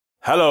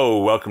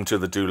Hello, welcome to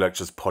the Do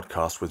Lectures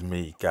podcast with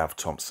me, Gav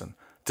Thompson.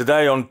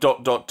 Today on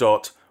Dot Dot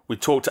Dot, we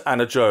talked to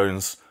Anna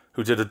Jones,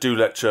 who did a Do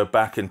Lecture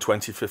back in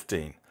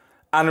 2015.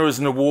 Anna is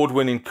an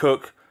award-winning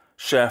cook,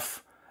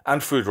 chef,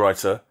 and food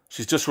writer.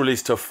 She's just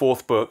released her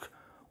fourth book,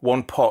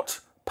 One Pot,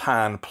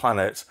 Pan,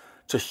 Planet,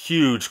 to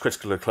huge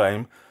critical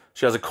acclaim.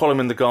 She has a column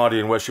in The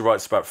Guardian where she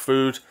writes about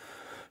food.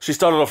 She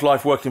started off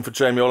life working for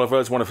Jamie Oliver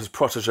as one of his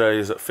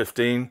protégés at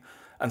 15,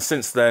 and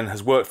since then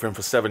has worked for him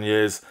for 7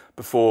 years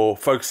before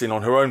focusing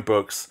on her own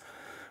books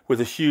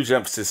with a huge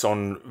emphasis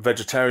on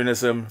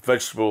vegetarianism,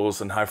 vegetables,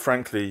 and how,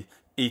 frankly,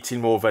 eating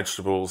more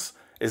vegetables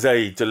is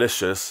A,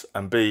 delicious,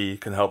 and B,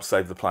 can help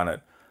save the planet.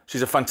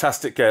 She's a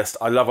fantastic guest.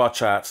 I love our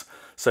chat.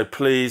 So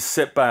please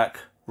sit back,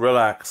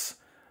 relax,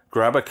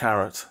 grab a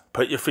carrot,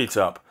 put your feet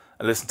up,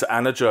 and listen to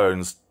Anna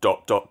Jones,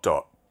 Dot Dot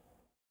Dot.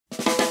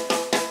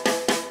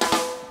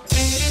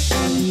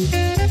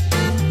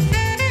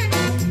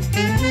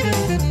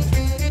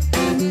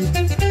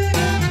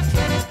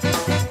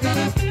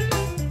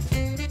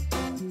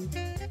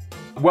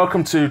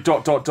 Welcome to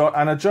Dot Dot Dot,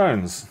 Anna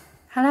Jones.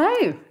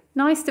 Hello,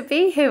 nice to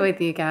be here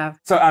with you, Gav.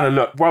 So Anna,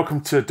 look, welcome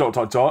to Dot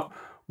Dot Dot.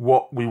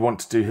 What we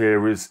want to do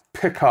here is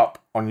pick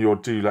up on your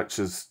Do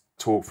Lectures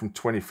talk from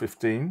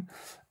 2015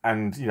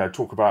 and,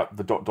 talk about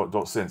the Dot Dot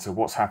Dot since. So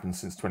what's happened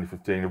since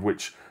 2015, of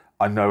which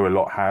I know a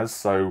lot has,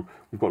 so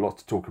we've got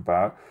lots to talk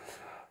about.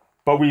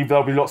 But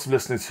there'll be lots of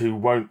listeners who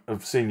won't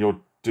have seen your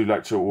Do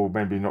Lecture or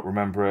maybe not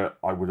remember it.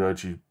 I would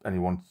urge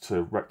anyone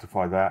to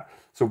rectify that.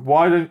 So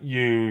why don't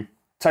you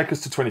take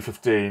us to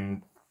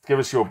 2015, give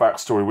us your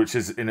backstory, which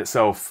is in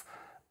itself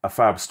a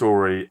fab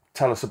story.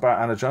 Tell us about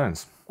Anna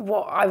Jones.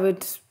 What I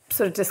would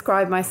sort of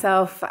describe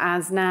myself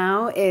as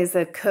now is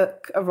a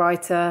cook, a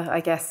writer,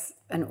 I guess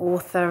an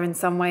author in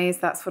some ways.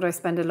 That's what I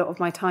spend a lot of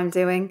my time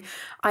doing.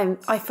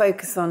 I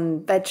focus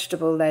on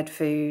vegetable-led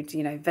food,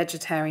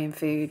 vegetarian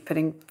food,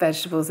 putting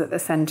vegetables at the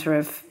centre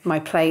of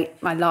my plate,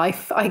 my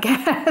life, I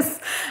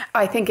guess.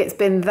 I think it's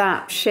been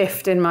that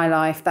shift in my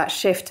life, that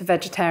shift to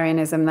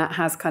vegetarianism that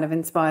has kind of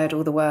inspired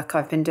all the work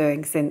I've been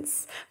doing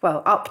since,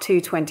 up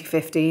to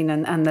 2015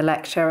 and the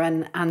lecture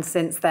and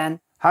since then.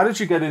 How did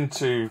you get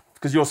into,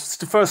 because your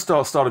first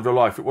start of your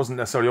life, it wasn't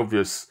necessarily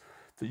obvious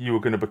that you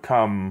were going to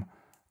become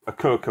a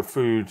cook, a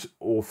food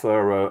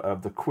author,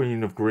 the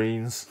queen of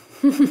greens.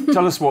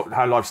 Tell us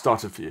how life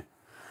started for you.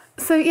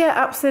 So, yeah,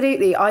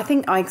 absolutely. I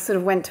think I sort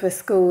of went to a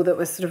school that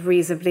was sort of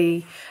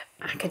reasonably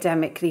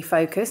academically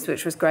focused,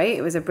 which was great.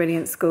 It was a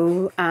brilliant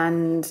school,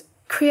 and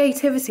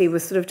creativity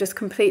was sort of just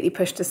completely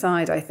pushed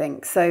aside, I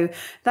think. So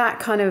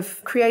that kind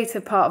of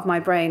creative part of my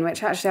brain,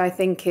 which actually I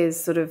think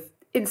is sort of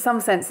in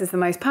some senses the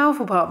most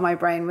powerful part of my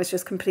brain, was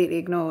just completely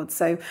ignored.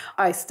 So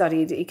I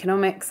studied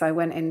economics. I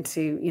went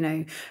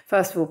into,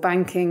 first of all,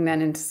 banking,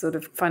 then into sort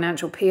of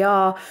financial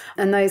PR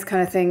and those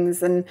kind of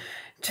things. And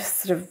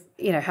just sort of,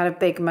 had a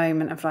big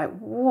moment of like,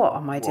 what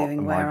am I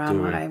doing? Where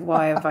am I?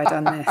 Why have I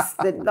done this?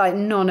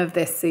 None of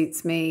this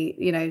suits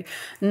me.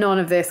 None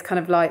of this kind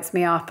of lights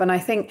me up. And I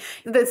think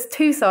there's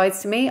two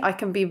sides to me. I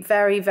can be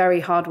very, very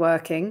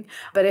hardworking,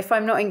 but if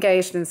I'm not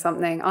engaged in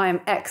something, I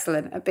am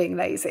excellent at being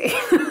lazy.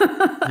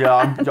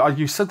 Yeah,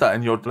 you said that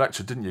in your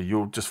lecture, didn't you?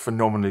 You're just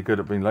phenomenally good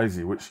at being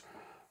lazy, which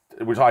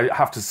I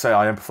have to say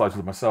I empathise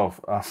with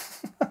myself.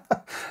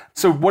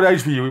 So what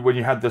age were you when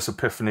you had this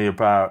epiphany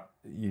about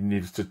you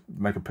needed to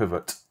make a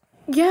pivot?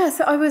 Yeah,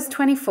 so I was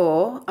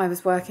 24. I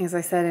was working, as I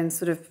said,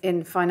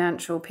 in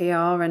financial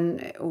PR, and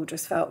it all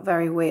just felt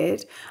very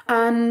weird.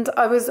 And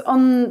I was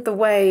on the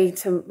way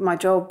to my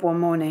job one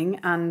morning,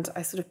 and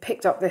I sort of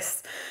picked up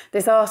this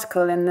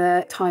article in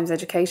the Times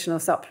educational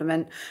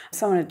supplement.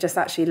 Someone had just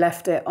actually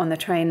left it on the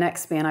train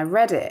next to me, and I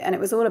read it, and it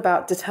was all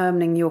about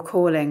determining your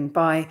calling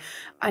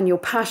and your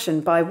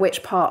passion by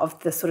which part of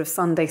the sort of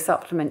Sunday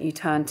supplement you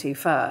turn to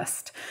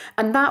first.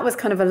 And that was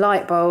kind of a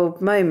light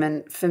bulb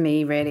moment for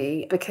me,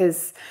 really,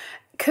 because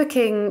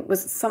cooking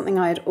was something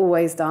I had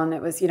always done.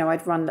 It was,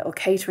 I'd run little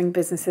catering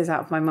businesses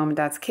out of my mum and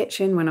dad's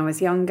kitchen when I was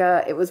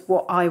younger. It was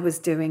what I was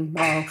doing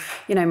while,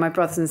 my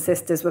brothers and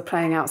sisters were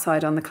playing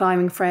outside on the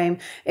climbing frame.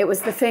 It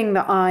was the thing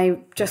that I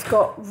just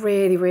got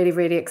really, really,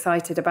 really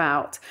excited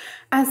about.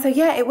 And so,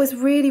 yeah, it was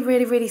really,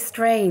 really, really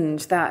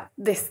strange that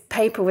this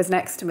paper was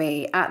next to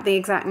me at the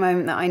exact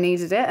moment that I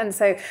needed it. And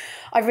so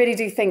I really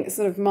do think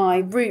sort of my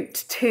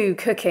route to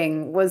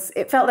cooking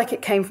it felt like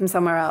it came from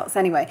somewhere else.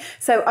 Anyway,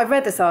 so I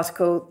read this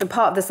article. The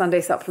part of the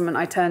Sunday supplement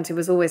I turned to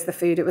was always the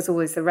food. It was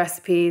always the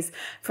recipes.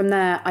 From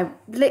there, I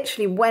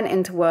literally went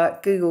into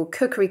work, Googled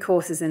cookery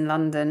courses in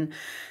London.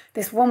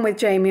 This one with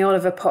Jamie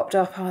Oliver popped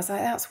up. I was like,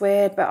 that's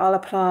weird, but I'll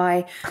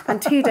apply.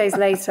 And 2 days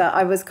later,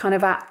 I was kind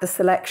of at the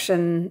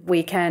selection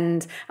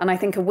weekend. And I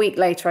think a week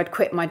later, I'd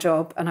quit my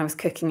job and I was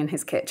cooking in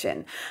his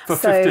kitchen. For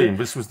 15,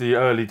 this was the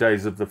early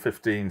days of the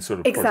 15 sort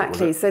of project,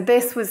 exactly. was it? So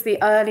this was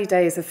the early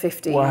days of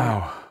 15.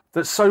 Wow.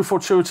 That's so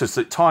fortuitous,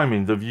 that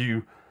timing of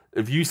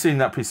you seeing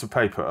that piece of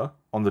paper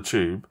on the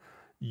tube,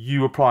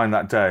 you applying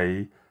that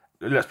day,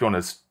 let's be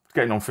honest,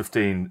 getting on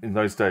 15 in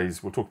those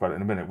days, we'll talk about it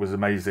in a minute, was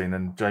amazing.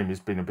 And Jamie's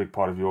been a big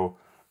part of your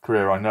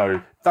career, I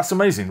know. That's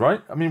amazing, right?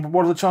 I mean,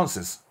 what are the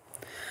chances?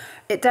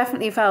 it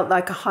definitely felt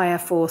like a higher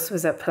force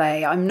was at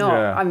play. I'm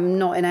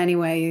not in any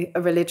way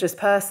a religious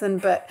person,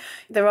 but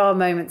there are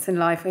moments in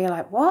life where you're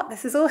like, what?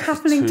 This is all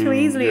happening too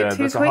easily and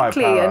too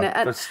quickly. And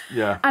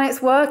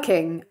it's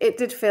working. It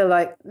did feel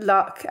like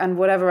luck and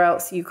whatever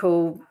else you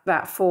call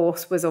that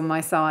force was on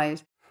my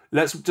side.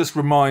 Let's just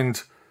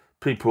remind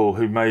people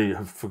who may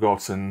have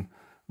forgotten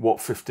what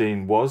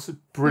 15 was.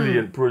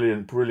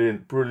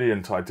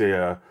 Brilliant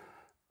idea.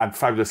 And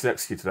fabulously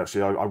executed,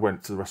 actually. I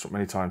went to the restaurant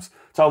many times.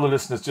 Tell the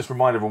listeners, just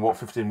remind everyone what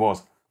 15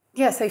 was.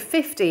 Yeah, so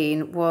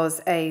 15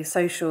 was a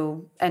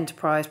social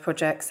enterprise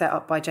project set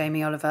up by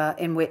Jamie Oliver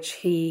in which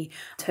he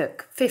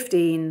took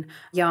 15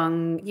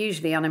 young,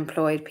 usually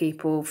unemployed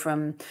people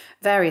from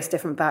various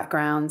different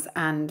backgrounds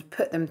and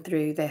put them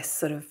through this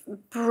sort of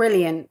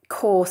brilliant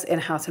course in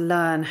how to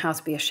learn how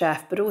to be a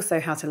chef, but also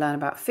how to learn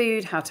about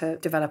food, how to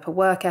develop a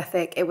work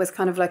ethic. It was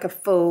kind of like a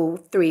full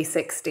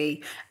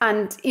 360.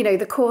 And, you know,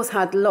 the course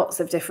had lots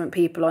of different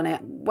people on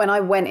it. When I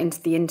went into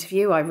the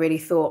interview, I really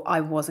thought I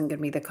wasn't going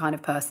to be the kind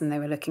of person they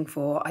were looking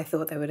for. I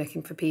thought they were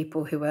looking for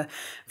people who were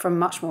from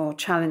much more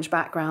challenged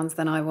backgrounds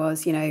than I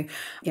was. You know,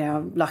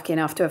 I'm lucky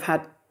enough to have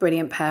had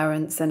brilliant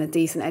parents and a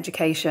decent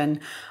education.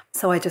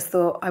 So I just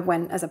thought I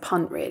went as a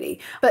punt, really.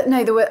 But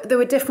no, there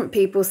were different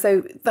people.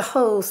 So the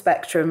whole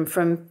spectrum,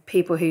 from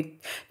people who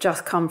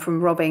just come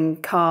from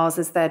robbing cars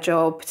as their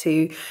job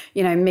to,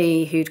 you know,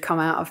 me who'd come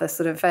out of a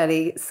sort of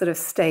fairly sort of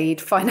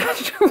staid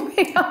financial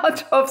PR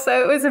job.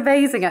 So it was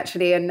amazing,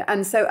 actually.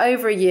 And so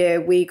over a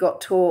year, we got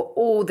taught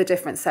all the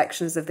different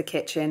sections of the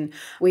kitchen.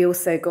 We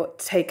also got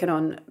taken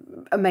on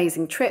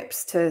amazing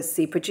trips to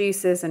see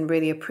producers and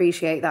really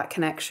appreciate that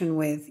connection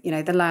with, you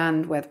know, the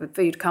land where the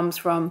food comes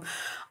from.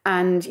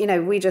 And, you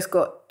know, we just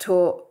got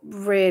taught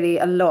really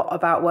a lot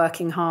about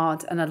working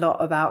hard and a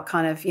lot about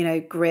kind of, you know,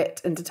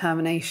 grit and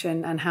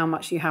determination and how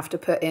much you have to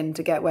put in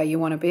to get where you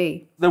want to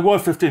be. There were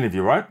 15 of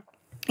you, right?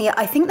 Yeah,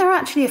 I think there were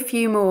actually a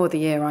few more the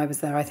year I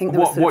was there. I think there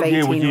was sort of 18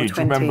 year were you? Or 20. Do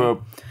you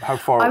remember how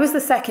far? I was the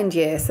second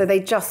year, so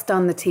they'd just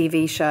done the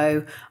TV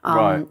show.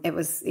 Right. It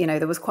was, you know,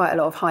 there was quite a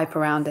lot of hype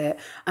around it.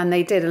 And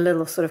they did a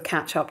little sort of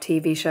catch-up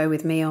TV show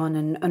with me on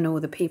and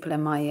all the people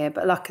in my year.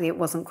 But luckily it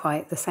wasn't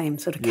quite the same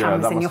sort of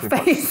cameras in your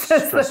face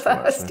as the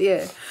first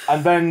year.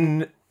 And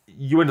then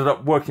you ended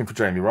up working for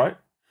Jamie, right?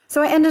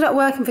 So I ended up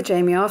working for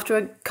Jamie after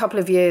a couple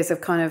of years of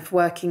kind of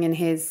working in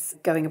his,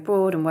 going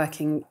abroad and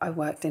working. I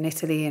worked in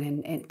Italy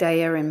and in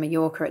Dea, in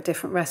Mallorca at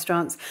different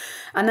restaurants.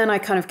 And then I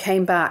kind of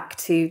came back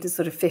to the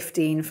sort of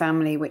 15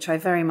 family, which I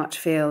very much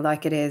feel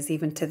like it is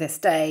even to this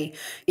day,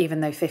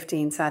 even though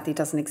 15 sadly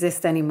doesn't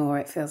exist anymore.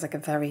 It feels like a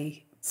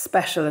very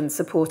special and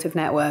supportive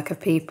network of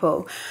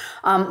people.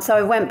 So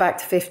I went back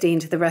to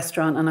 15 to the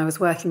restaurant and I was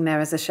working there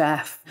as a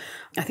chef.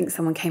 I think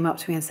someone came up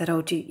to me and said,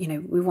 oh,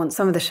 we want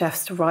some of the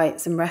chefs to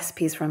write some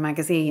recipes for a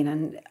magazine.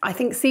 And I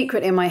think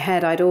secretly in my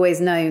head, I'd always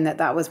known that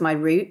that was my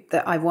route,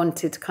 that I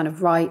wanted to kind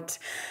of write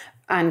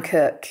and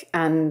cook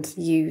and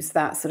use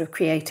that sort of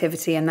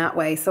creativity in that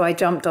way. So I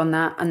jumped on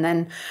that. And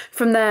then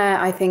from there,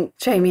 I think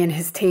Jamie and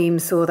his team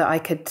saw that I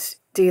could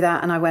do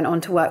that, and I went on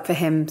to work for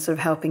him, sort of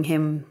helping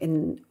him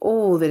in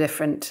all the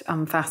different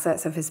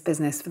facets of his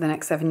business for the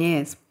next 7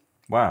 years.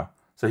 Wow.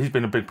 So he's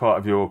been a big part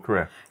of your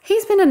career.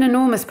 He's been an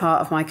enormous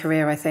part of my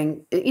career, I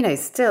think. You know,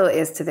 still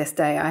is to this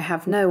day. I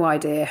have no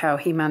idea how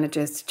he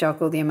manages to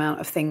juggle the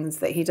amount of things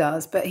that he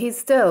does, but he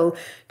still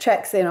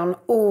checks in on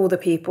all the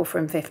people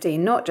from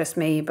 15, not just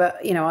me,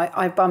 but, you know,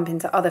 I bump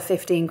into other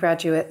 15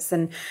 graduates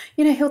and,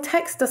 you know, he'll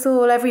text us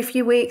all every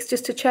few weeks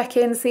just to check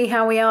in, see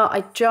how we are.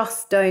 I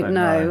just don't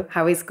know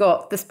how he's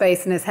got the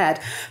space in his head.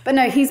 But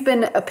no, he's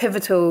been a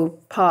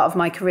pivotal part of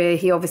my career.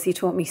 He obviously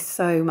taught me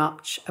so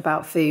much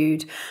about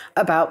food,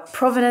 about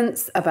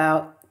provenance,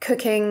 about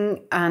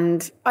cooking.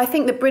 And I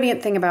think the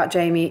brilliant thing about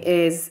Jamie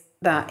is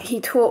that he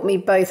taught me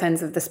both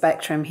ends of the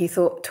spectrum. He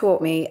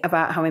taught me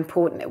about how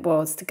important it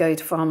was to go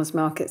to farmers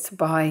markets to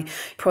buy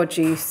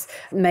produce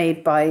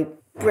made by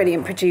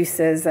brilliant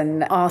producers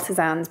and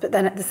artisans, but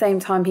then at the same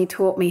time he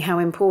taught me how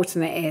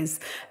important it is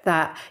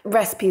that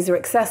recipes are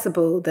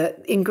accessible, that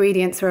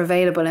ingredients are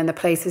available in the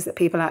places that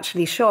people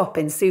actually shop,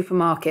 in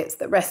supermarkets,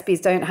 that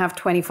recipes don't have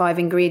 25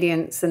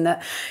 ingredients, and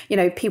that, you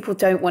know, people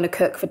don't want to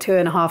cook for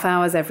 2.5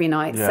 hours every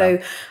night. Yeah. So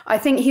I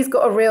think he's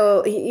got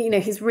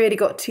he's really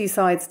got two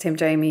sides to him,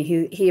 Jamie.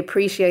 He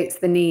appreciates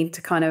the need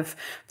to kind of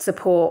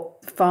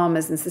support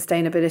farmers and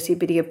sustainability,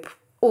 but he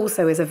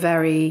also is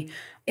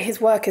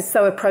his work is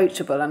so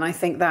approachable, and I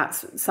think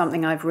that's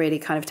something I've really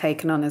kind of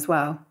taken on as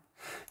well.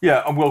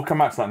 Yeah, and we'll come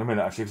back to that in a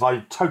minute, actually, because I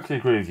totally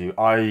agree with you.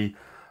 I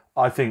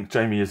think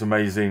Jamie is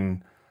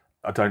amazing.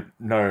 I don't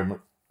know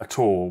him at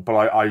all, but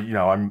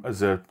I'm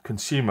as a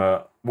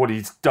consumer, what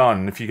he's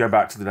done, if you go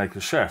back to The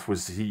Naked Chef,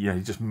 was he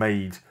just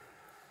made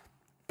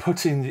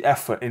putting the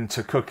effort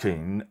into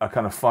cooking a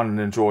kind of fun and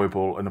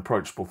enjoyable and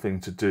approachable thing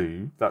to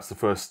do. That's the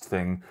first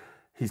thing.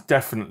 He's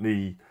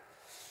definitely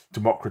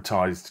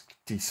democratized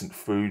decent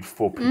food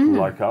for people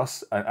like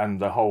us, and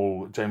the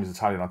whole Jamie's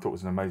Italian I thought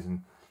was an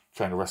amazing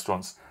chain of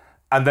restaurants.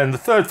 And then the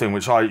third thing,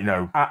 which I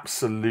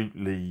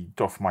absolutely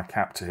doff my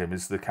cap to him,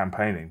 is the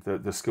campaigning,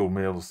 the school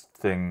meals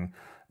thing,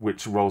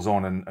 which rolls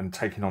on and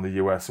taking on the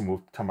US, and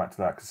we'll come back to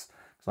that because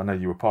I know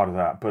you were part of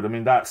that. But I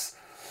mean, that's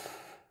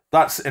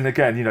and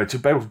again, you know, to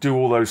be able to do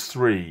all those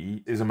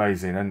three is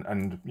amazing,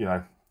 and you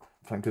know,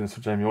 thank goodness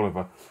for Jamie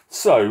Oliver.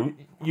 So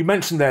you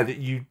mentioned there that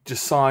you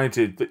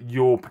decided that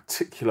your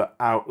particular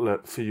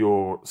outlet for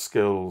your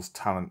skills,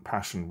 talent,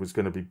 passion was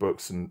going to be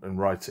books and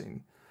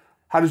writing.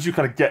 How did you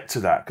kind of get to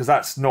that? Because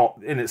that's not,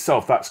 in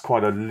itself, that's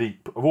quite a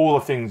leap. Of all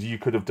the things you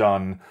could have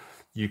done,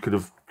 you could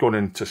have gone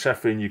into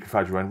chefing, you could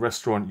have had your own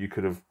restaurant, you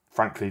could have,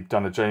 frankly,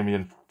 done a Jamie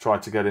and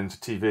tried to get into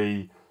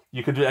TV.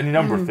 You could do any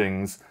number of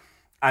things.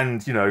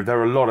 And, you know, there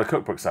are a lot of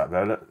cookbooks out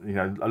there. You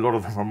know, a lot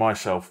of them are on my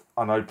shelf,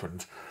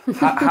 unopened.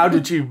 How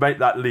did you make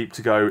that leap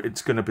to go,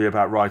 it's going to be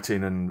about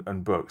writing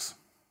and books?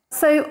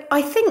 So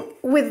I think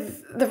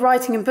with the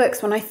writing and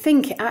books, when I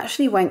think it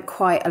actually went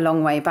quite a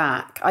long way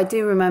back. I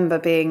do remember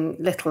being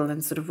little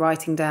and sort of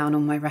writing down all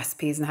my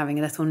recipes and having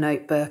a little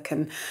notebook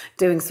and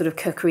doing sort of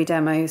cookery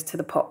demos to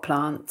the pot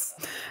plants.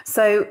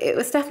 So it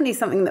was definitely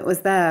something that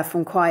was there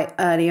from quite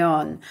early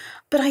on.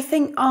 But I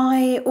think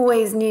I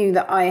always knew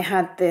that I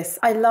had this.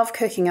 I love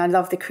cooking. I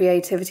love the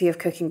creativity of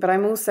cooking, but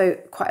I'm also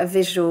quite a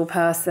visual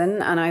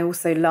person, and I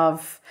also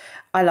love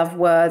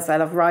words, I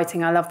love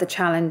writing, I love the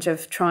challenge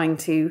of trying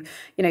to,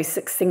 you know,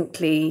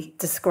 succinctly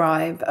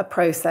describe a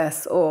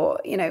process or,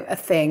 you know, a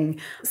thing.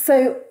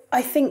 So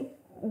I think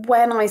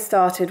when I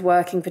started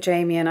working for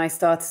Jamie and I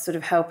started sort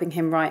of helping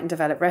him write and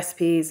develop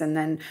recipes, and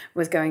then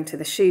was going to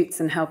the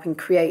shoots and helping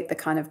create the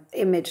kind of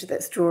image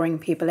that's drawing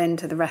people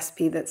into the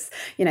recipe, that's,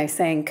 you know,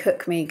 saying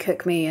cook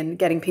me, and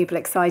getting people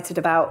excited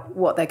about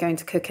what they're going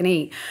to cook and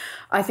eat.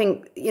 I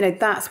think, you know,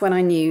 that's when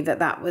I knew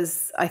that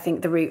was, I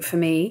think, the route for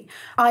me.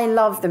 I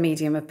love the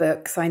medium of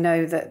books. I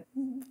know that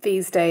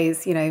these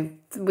days, you know,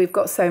 we've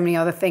got so many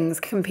other things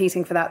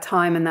competing for that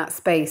time and that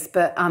space.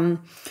 But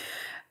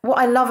what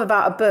I love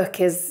about a book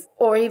is,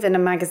 or even a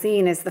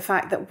magazine, is the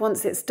fact that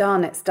once it's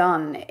done, it's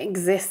done. It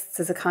exists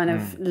as a kind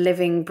of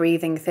living,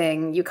 breathing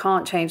thing. You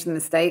can't change the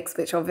mistakes,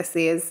 which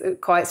obviously is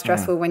quite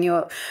stressful when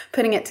you're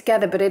putting it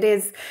together. But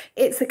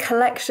it's a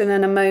collection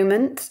and a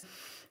moment.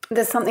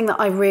 There's something that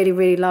I really,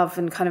 really love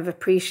and kind of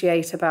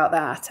appreciate about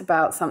that,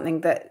 about something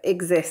that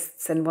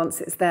exists, and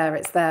once it's there,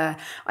 it's there.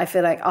 I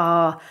feel like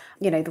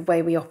you know, the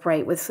way we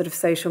operate with sort of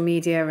social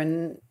media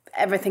and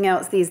everything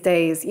else these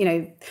days, you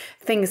know,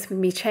 things can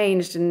be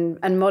changed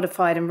and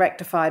modified and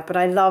rectified. But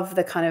I love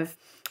that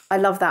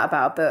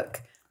about a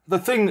book. The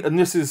thing, and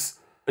this is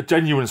a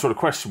genuine sort of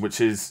question,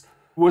 which is,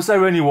 was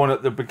there anyone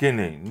at the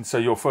beginning, so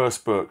your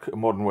first book, A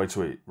Modern Way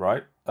to Eat,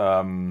 right?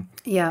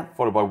 Yeah.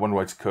 Followed by One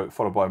Way to Cook,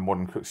 followed by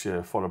Modern Cook's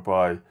Year, followed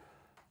by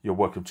your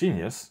work of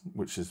genius,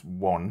 which is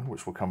one,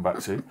 which we'll come back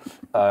to,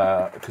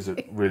 because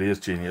it really is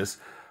genius.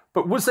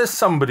 But was there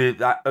somebody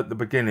at the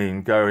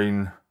beginning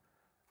going,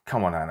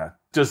 come on, Anna,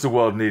 does the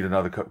world need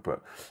another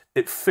cookbook?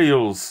 It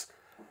feels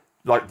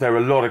like there are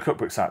a lot of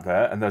cookbooks out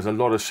there, and there's a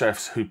lot of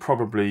chefs who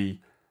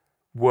probably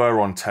were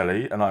on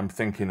telly, and I'm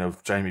thinking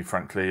of Jamie,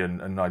 frankly, and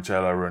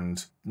Nigella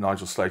and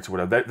Nigel Slater,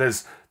 whatever.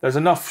 There's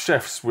enough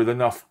chefs with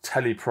enough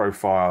telly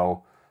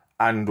profile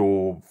and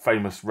or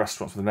famous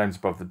restaurants with the names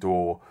above the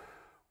door.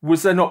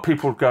 Was there not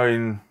people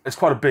going, it's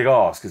quite a big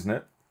ask, isn't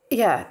it?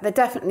 Yeah, there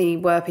definitely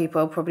were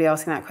people probably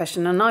asking that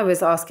question. And I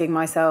was asking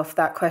myself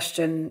that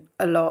question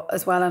a lot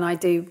as well. And I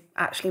do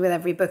actually with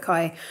every book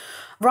I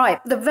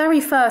write. The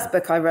very first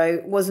book I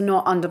wrote was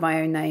not under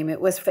my own name. It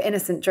was for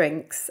Innocent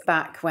Drinks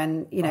back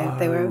when, you know,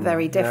 they were a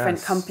very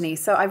different company.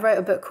 So I wrote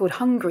a book called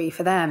Hungry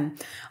for them.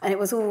 And it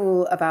was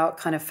all about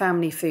kind of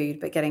family food,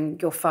 but getting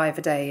your 5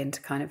 a day into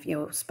kind of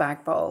your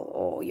spag bowl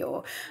or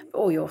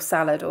your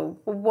salad or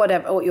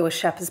whatever, or your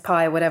shepherd's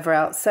pie or whatever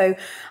else. So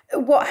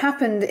what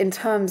happened in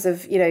terms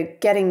of, you know,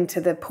 getting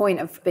to the point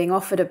of being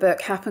offered a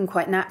book happened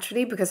quite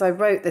naturally, because I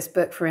wrote this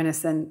book for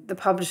Innocent. The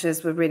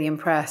publishers were really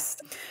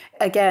impressed.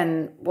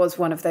 Again, was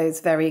one of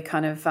those very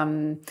kind of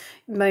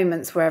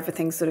moments where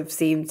everything sort of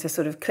seemed to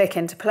sort of click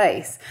into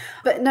place.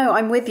 But no,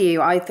 I'm with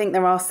you. I think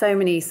there are so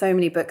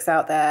many books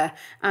out there,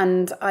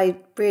 and I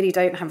really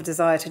don't have a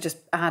desire to just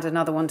add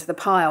another one to the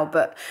pile.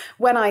 But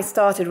when I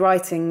started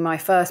writing my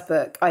first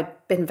book, I'd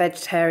been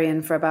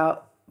vegetarian for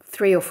about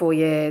 3 or 4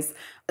 years.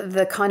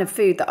 The kind of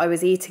food that I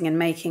was eating and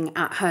making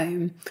at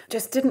home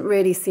just didn't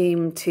really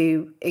seem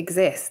to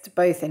exist,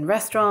 both in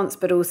restaurants,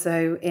 but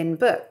also in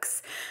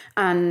books.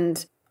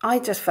 And I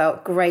just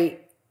felt great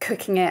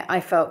cooking it.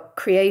 I felt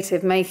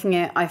creative making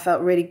it. I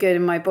felt really good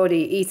in my body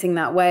eating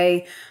that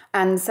way.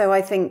 And so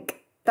I think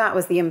that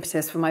was the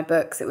impetus for my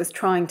books. It was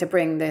trying to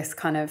bring this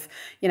kind of,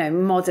 you know,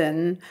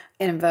 modern,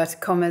 in inverted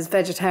commas,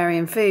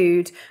 vegetarian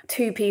food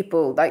to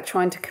people, like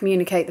trying to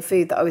communicate the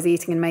food that I was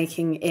eating and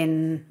making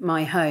in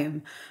my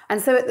home. And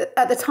so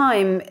at the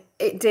time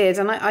it did.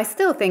 And I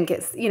still think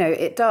it's, you know,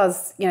 it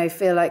does, you know,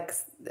 feel like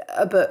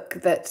a book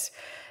that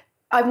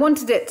I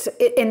wanted it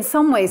in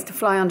some ways to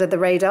fly under the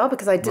radar,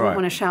 because I didn't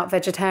want to shout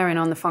vegetarian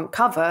on the front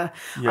cover.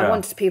 Yeah. I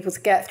wanted people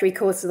to get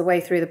 3/4 of the way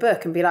through the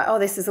book and be like, oh,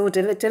 this is all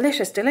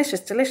delicious,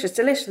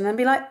 and then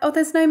be like, oh,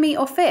 there's no meat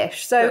or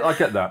fish. So yeah, I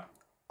get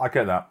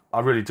that. I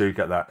really do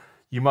get that.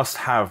 You must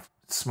have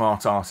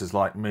smart asses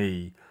like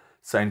me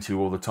saying to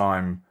you all the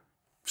time,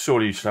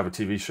 surely you should have a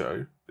TV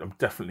show. I'm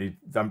definitely,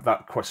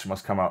 that question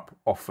must come up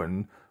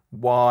often.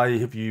 Why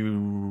have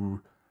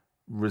you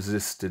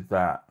resisted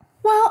that?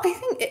 Well, I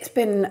think it's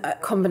been a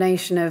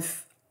combination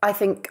of, I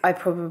think I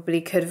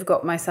probably could have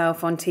got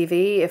myself on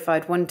TV if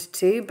I'd wanted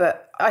to,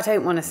 but I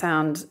don't want to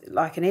sound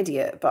like an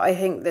idiot. But I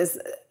think there's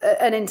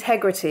an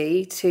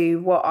integrity to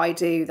what I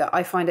do that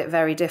I find it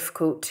very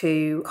difficult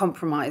to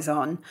compromise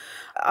on.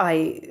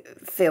 I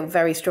feel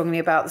very strongly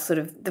about the sort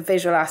of the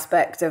visual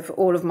aspect of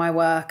all of my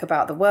work,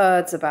 about the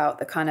words, about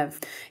the kind of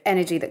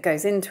energy that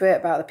goes into it,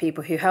 about the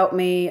people who help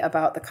me,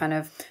 about the kind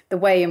of the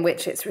way in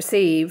which it's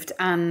received.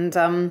 And,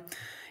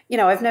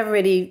 I've never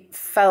really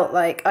felt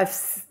like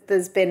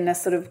there's been a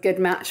sort of good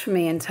match for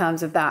me in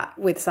terms of that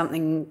with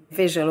something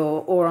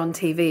visual or on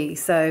TV.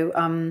 So,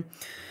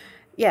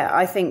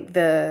 I think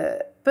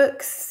the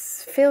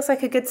books feels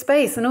like a good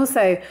space. And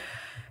also,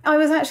 I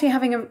was actually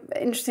having an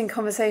interesting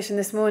conversation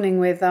this morning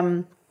with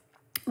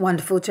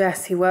wonderful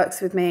Jess, who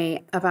works with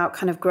me, about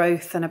kind of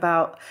growth and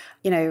about,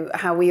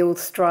 how we all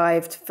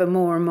strived for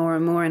more and more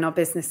and more in our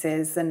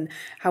businesses, and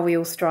how we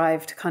all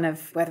strive to kind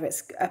of, whether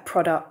it's a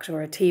product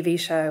or a TV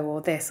show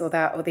or this or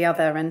that or the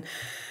other. And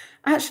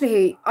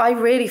actually, I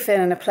really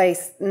feel in a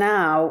place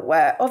now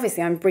where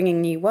obviously I'm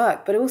bringing new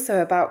work, but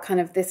also about kind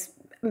of this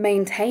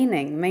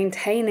maintaining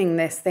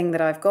this thing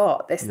that I've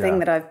got, this thing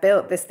that I've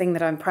built, this thing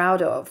that I'm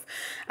proud of,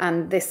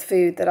 and this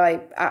food that I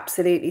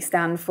absolutely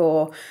stand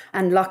for,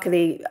 and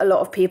luckily a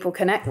lot of people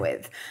connect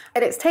with.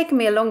 And it's taken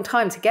me a long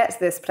time to get to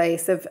this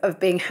place of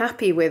being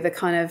happy with a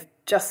kind of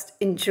just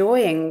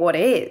enjoying what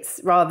is,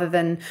 rather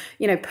than,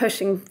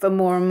 pushing for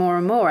more and more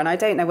and more. And I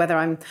don't know whether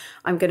I'm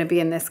going to be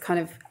in this kind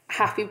of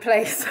happy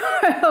place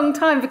for a long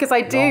time, because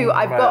I've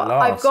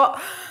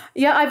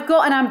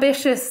got an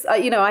ambitious,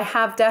 I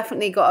have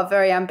definitely got a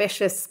very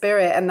ambitious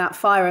spirit and that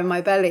fire in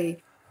my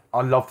belly.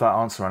 I love that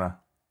answer, Anna.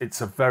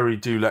 It's a very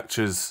Do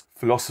Lectures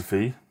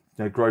philosophy.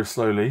 Grow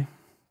slowly,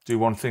 do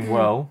one thing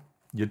well.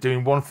 You're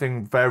doing one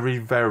thing very,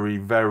 very,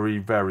 very,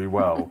 very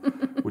well,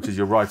 which is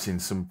you're writing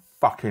some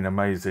fucking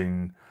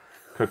amazing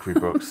cookery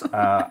books.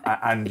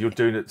 And you're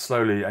doing it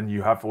slowly, and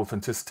you have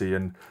authenticity.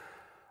 And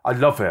I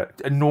love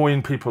it.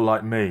 Annoying people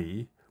like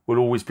me will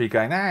always be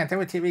going, do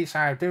a TV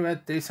show,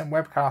 do some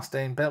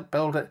webcasting,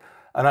 build it.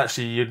 And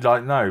actually you'd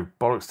like, no,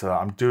 bollocks to that.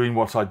 I'm doing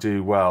what I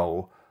do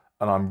well,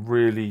 and I'm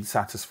really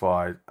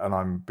satisfied, and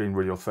I'm being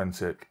really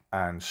authentic,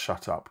 and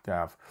shut up,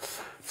 Gav.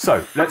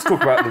 So let's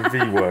talk about the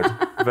V word,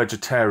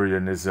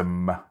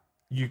 vegetarianism.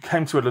 You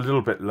came to it a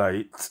little bit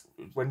late.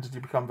 When did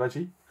you become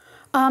veggie?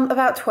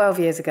 About 12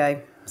 years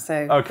ago. So,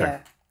 okay. Yeah.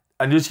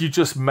 And as you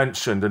just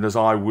mentioned, and as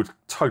I would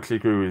totally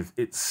agree with,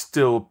 it's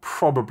still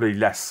probably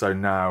less so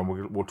now,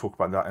 and we'll talk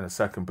about that in a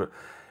second, but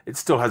it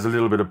still has a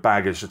little bit of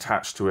baggage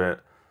attached to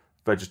it,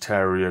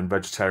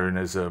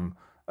 vegetarianism.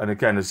 And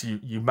again, as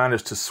you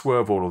managed to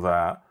swerve all of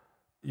that,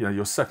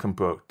 your second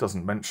book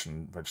doesn't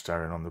mention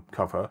vegetarian on the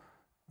cover,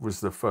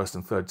 was the first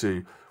and third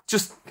do.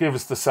 Just give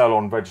us the sell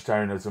on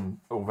vegetarianism,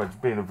 or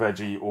being a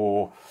veggie,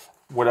 or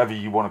whatever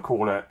you want to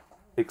call it.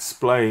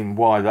 Explain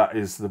why that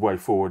is the way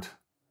forward.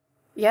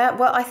 Yeah,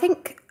 well, I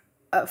think,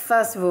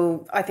 first of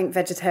all, I think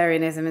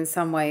vegetarianism in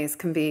some ways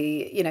can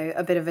be,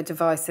 a bit of a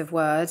divisive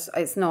word.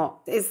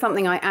 It's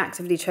something I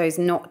actively chose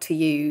not to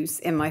use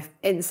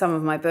in some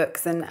of my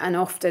books, and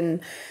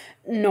often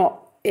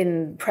not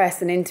in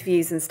press and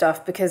interviews and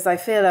stuff, because I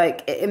feel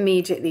like it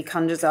immediately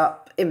conjures up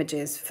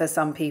images for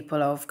some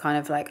people of kind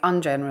of like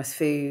ungenerous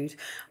food,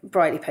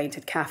 brightly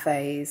painted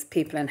cafes,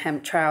 people in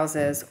hemp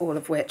trousers, all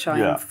of which I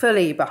am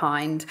fully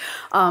behind.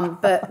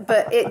 But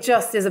it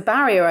just is a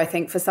barrier, I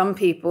think, for some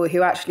people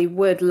who actually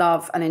would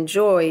love and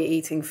enjoy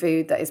eating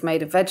food that is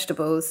made of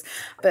vegetables.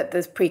 But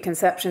there's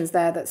preconceptions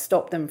there that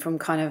stop them from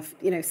kind of,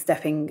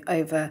 stepping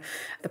over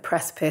the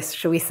precipice,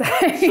 shall we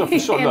say.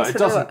 Sure. No,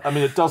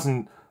 it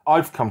doesn't.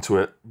 I've come to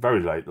it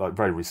very late, like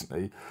very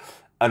recently.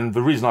 And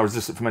the reason I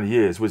resisted it for many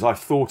years was I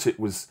thought it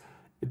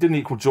didn't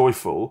equal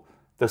joyful.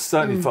 There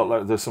certainly felt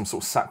like there's some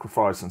sort of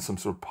sacrifice and some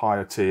sort of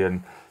piety.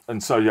 And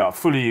so, I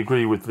fully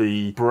agree with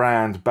the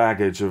brand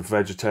baggage of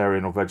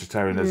vegetarian or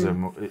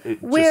vegetarianism.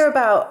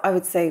 I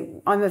would say,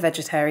 I'm a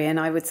vegetarian.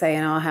 I would say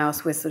in our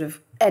house, we're sort of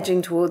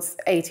edging towards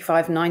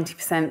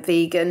 85-90%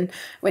 vegan.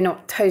 We're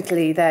not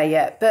totally there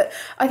yet. But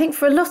I think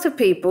for a lot of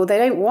people, they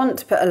don't want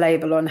to put a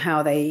label on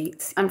how they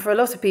eat. And for a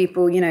lot of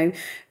people,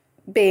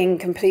 being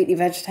completely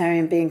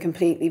vegetarian, being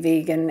completely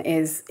vegan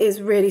is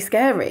really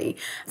scary.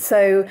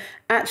 So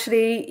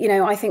actually,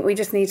 I think we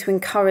just need to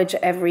encourage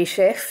every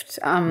shift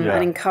and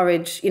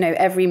encourage,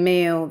 every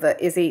meal that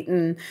is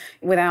eaten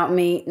without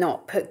meat,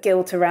 not put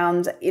guilt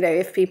around,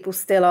 if people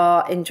still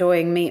are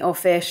enjoying meat or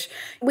fish.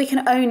 We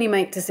can only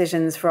make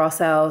decisions for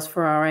ourselves,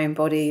 for our own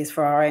bodies,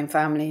 for our own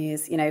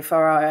families,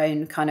 for our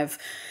own kind of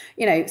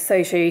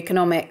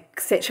socioeconomic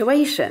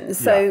situations.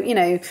 So,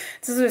 to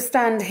sort of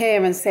stand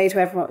here and say to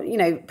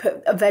everyone,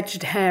 put a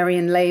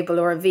vegetarian label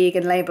or a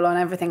vegan label on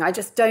everything, I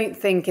just don't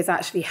think is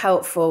actually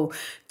helpful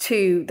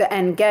to the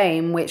end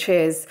game, which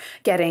is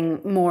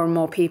getting more and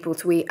more people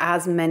to eat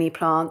as many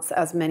plants,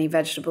 as many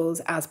vegetables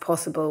as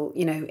possible,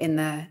 in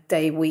their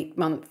day, week,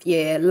 month,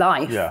 year,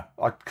 life. Yeah,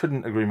 I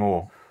couldn't agree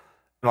more.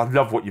 And I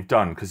love what you've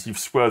done because you've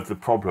swerved the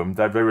problem.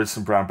 There is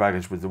some brown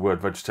baggage with the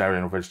word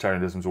vegetarian or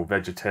vegetarianisms or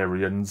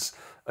vegetarians,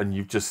 and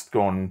you've just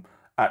gone,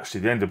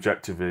 actually, the end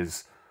objective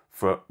is,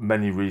 for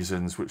many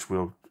reasons, which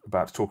we're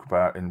about to talk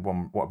about in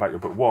one, What About Your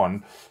Book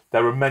One,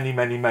 there are many,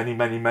 many, many,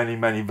 many, many,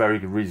 many very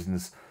good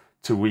reasons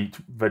to eat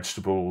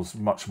vegetables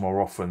much more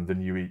often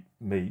than you eat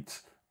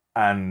meat.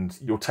 And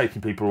you're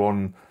taking people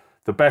on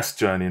the best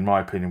journey, in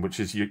my opinion, which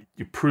is you're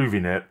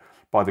proving it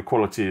by the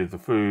quality of the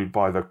food,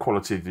 by the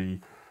quality of the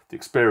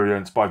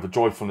experience, by the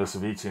joyfulness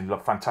of eating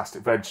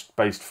fantastic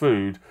veg-based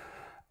food.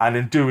 And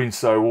in doing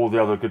so, all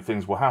the other good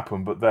things will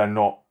happen, but they're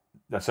not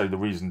necessarily the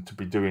reason to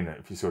be doing it,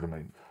 if you see what I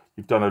mean.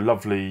 You've done a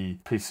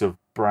lovely piece of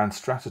brand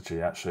strategy,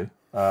 actually,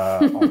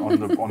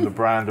 on the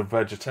brand of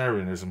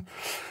vegetarianism.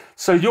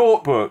 So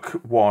your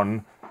book,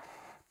 One,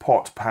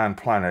 Pot, Pan,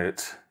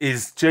 Planet,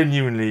 is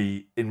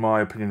genuinely, in my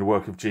opinion, a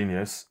work of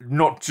genius,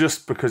 not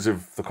just because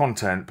of the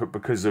content, but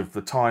because of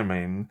the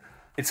timing.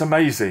 It's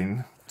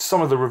amazing.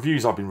 Some of the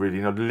reviews I've been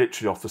reading are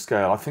literally off the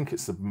scale. I think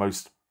it's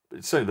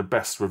certainly the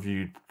best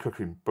reviewed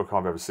cooking book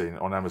I've ever seen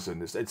on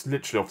Amazon. It's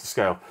literally off the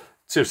scale.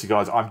 Seriously,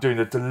 guys, I'm doing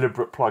a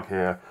deliberate plug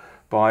here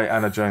by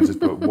Anna Jones's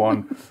book,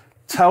 One.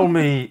 Tell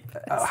me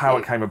how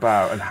it came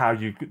about and how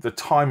the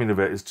timing of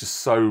it is just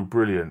so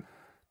brilliant.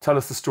 Tell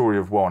us the story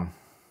of One.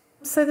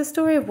 So the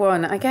story of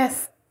One, I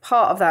guess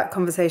part of that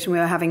conversation we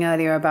were having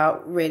earlier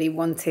about really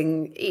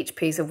wanting each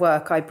piece of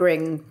work I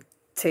bring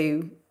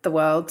to the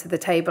world, to the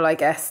table, I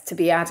guess, to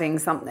be adding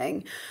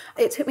something.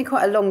 It took me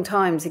quite a long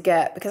time to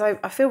get, because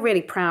I feel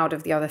really proud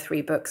of the other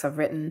 3 books I've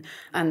written,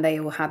 and they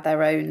all had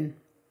their own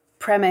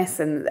premise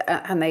and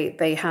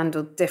they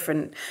handled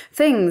different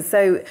things.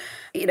 So,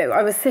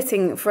 I was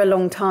sitting for a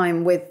long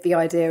time with the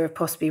idea of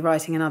possibly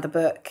writing another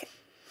book.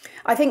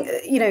 I think,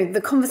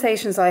 the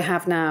conversations I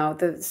have now,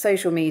 the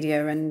social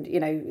media and,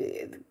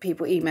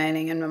 people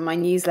emailing and my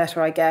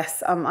newsletter, I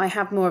guess, I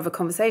have more of a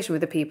conversation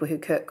with the people who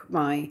cook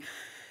my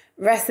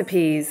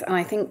recipes. And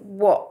I think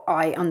what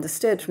I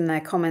understood from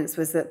their comments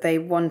was that they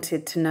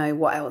wanted to know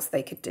what else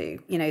they could do.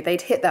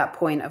 They'd hit that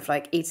point of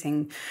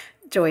eating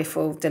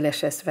joyful,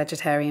 delicious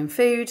vegetarian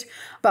food,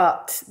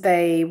 but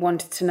they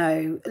wanted to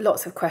know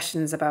lots of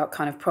questions about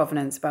kind of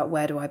provenance, about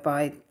where do I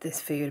buy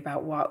this food,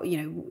 about what,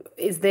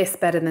 is this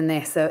better than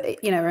this? Are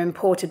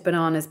imported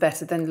bananas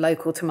better than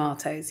local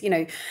tomatoes?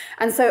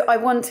 And so I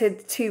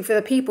wanted to, for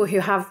the people who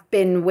have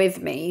been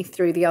with me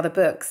through the other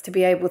books, to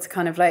be able to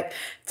kind of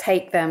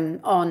take them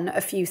on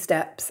a few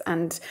steps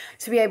and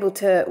to be able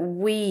to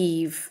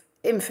weave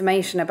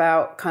information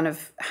about kind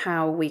of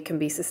how we can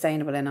be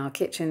sustainable in our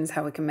kitchens,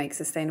 how we can make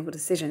sustainable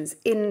decisions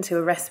into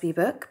a recipe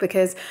book,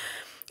 because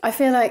I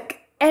feel like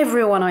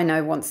everyone I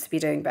know wants to be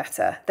doing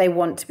better. They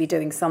want to be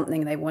doing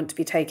something. They want to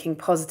be taking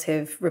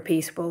positive,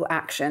 repeatable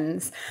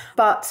actions.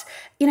 But,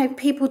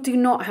 people do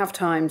not have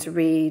time to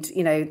read,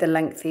 the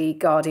lengthy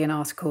Guardian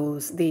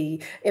articles,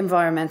 the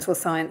environmental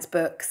science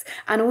books.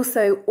 And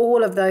also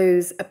all of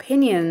those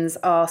opinions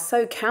are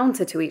so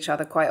counter to each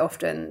other quite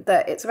often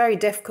that it's very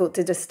difficult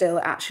to distill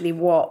actually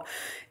what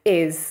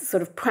is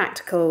sort of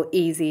practical,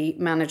 easy,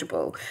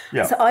 manageable.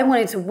 Yeah. So I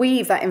wanted to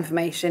weave that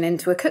information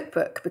into a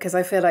cookbook, because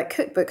I feel like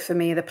cookbooks for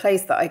me are the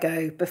place that I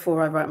go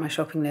before I write my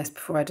shopping list,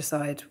 before I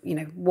decide,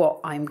 what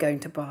I'm going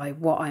to buy,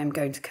 what I am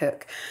going to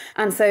cook.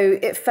 And so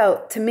it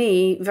felt to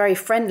me very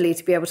friendly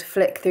to be able to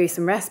flick through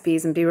some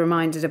recipes and be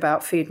reminded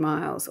about food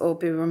miles or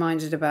be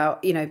reminded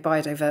about,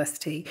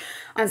 biodiversity.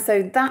 And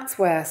so that's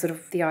where sort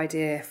of the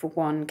idea for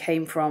One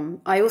came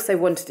from. I also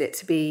wanted it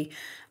to be,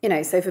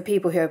 so for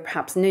people who are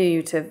perhaps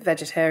new to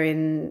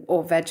vegetarian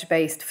or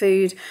veg-based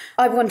food,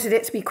 I wanted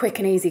it to be quick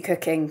and easy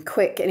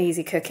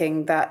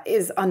cooking that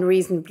is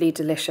unreasonably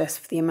delicious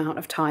for the amount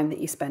of time that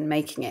you spend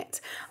making it.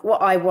 What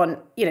I want,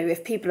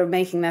 if people are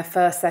making their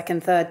first,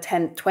 second, third,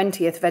 10th,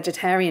 20th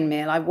vegetarian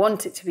meal, I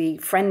want it to be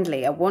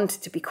friendly. I want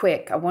it to be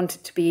quick. I want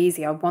it to be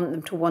easy. I want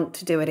them to want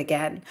to do it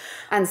again.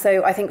 And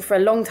so I think for a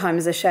long time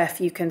as a chef,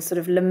 you can sort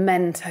of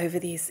lament over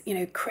these,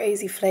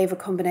 crazy flavour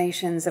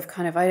combinations of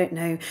kind of,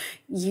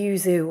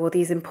 yuzu or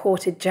these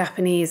imported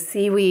Japanese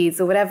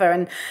seaweeds or whatever.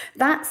 And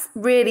that's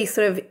really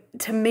sort of,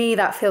 to me,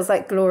 that feels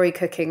like glory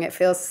cooking. It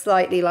feels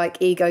slightly like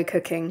ego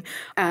cooking.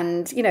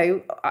 And,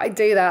 I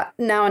do that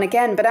now and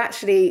again. But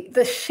actually,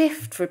 the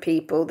shift for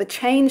people, the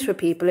change for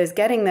people is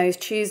getting those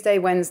Tuesday,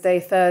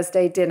 Wednesday,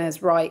 Thursday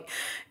dinners right.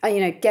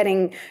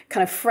 Getting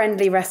kind of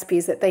friendly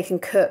recipes that they can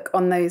cook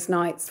on those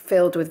nights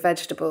filled with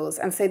vegetables.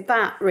 And so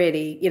that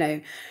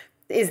really,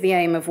 is the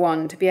aim of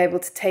One, to be able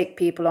to take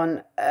people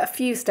on a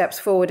few steps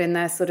forward in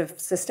their sort of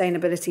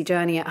sustainability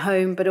journey at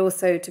home, but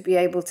also to be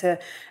able to,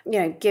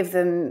 give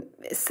them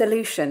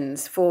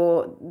solutions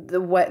for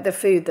the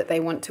food that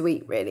they want to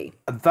eat, really.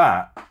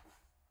 That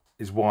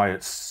is why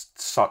it's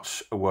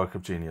such a work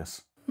of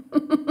genius.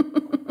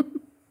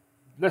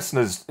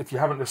 Listeners, if you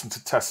haven't listened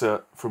to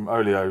Tessa from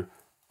Olio,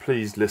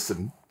 please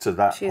listen to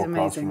that podcast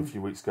amazing. from a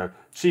few weeks ago.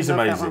 She's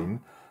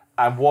amazing.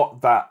 And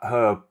what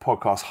her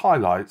podcast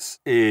highlights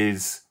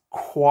is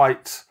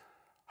quite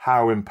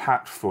how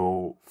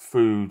impactful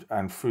food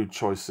and food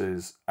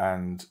choices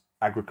and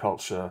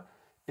agriculture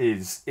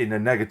is in a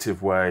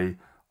negative way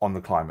on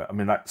the climate. I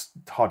mean, that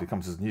hardly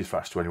comes as a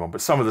newsflash to anyone,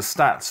 but some of the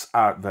stats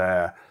out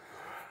there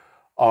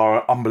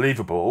are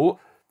unbelievable.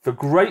 The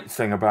great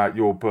thing about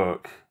your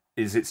book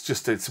is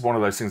it's one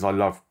of those things I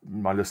love.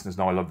 My listeners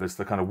know I love this,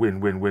 the kind of win,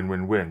 win, win,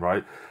 win, win,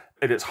 right?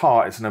 At its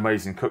heart, it's an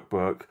amazing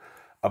cookbook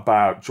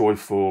about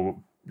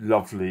joyful,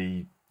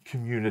 lovely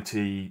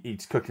community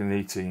cooking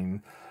and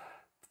eating,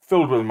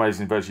 filled with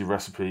amazing veggie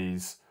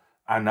recipes.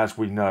 And as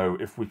we know,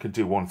 if we could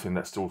do one thing,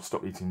 let's all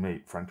stop eating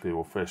meat, frankly,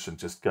 or fish, and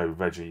just go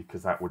veggie,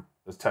 because that would,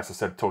 as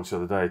Tessa told us the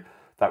other day,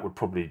 that would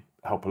probably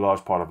help a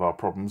large part of our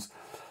problems.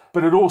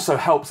 But it also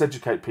helps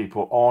educate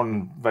people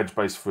on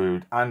veg-based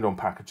food and on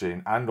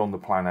packaging and on the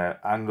planet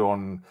and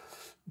on,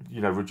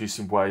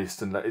 reducing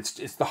waste. And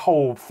it's the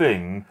whole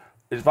thing.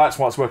 That's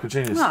why it's work of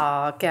genius.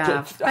 Oh,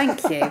 Gav,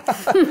 thank you.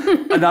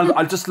 And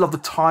I just love the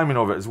timing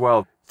of it as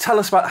well. Tell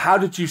us about how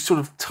did you sort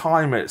of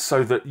time it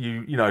so that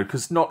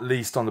because not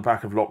least on the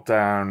back of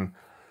lockdown,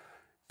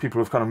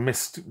 people have kind of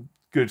missed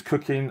good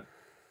cooking.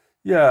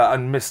 Yeah,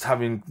 and missed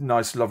having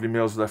nice, lovely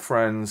meals with their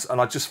friends.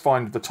 And I just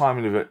find the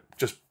timing of it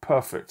just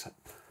perfect.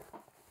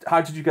 How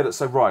did you get it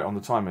so right on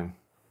the timing?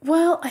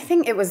 Well, I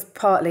think it was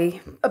partly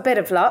a bit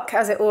of luck,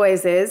 as it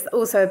always is.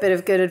 Also a bit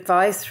of good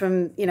advice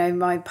from,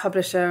 my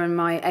publisher and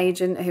my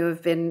agent who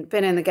have been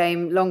in the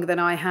game longer than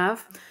I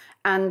have.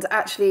 And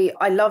actually,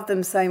 I love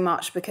them so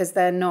much because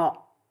they're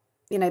not,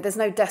 there's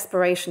no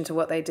desperation to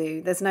what they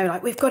do. There's no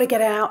we've got to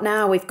get it out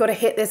now. We've got to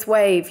hit this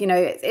wave.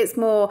 It's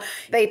more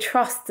they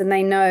trust and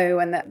they know,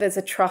 and that there's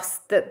a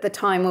trust that the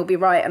time will be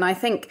right. And I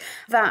think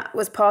that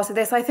was part of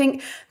this. I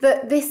think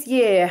that this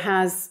year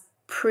has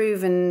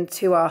proven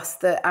to us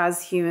that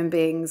as human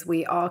beings,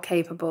 we are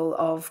capable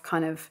of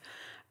kind of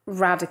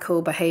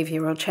radical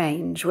behavioural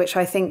change, which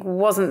I think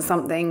wasn't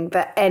something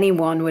that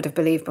anyone would have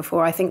believed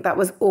before. I think that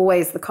was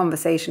always the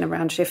conversation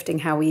around shifting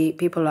how we eat.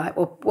 People are like,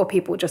 well,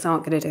 people just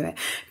aren't going to do it.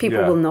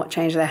 People will not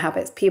change their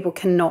habits. People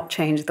cannot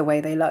change the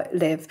way they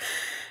live.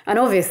 And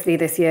obviously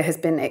this year has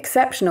been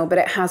exceptional, but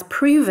it has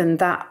proven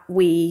that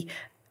we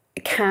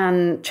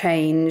can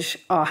change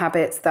our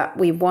habits, that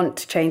we want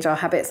to change our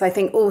habits. I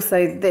think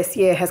also this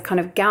year has kind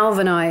of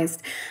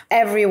galvanized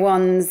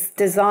everyone's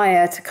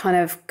desire to kind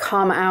of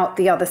come out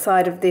the other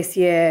side of this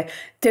year,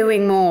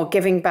 doing more,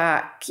 giving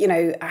back,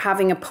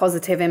 having a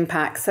positive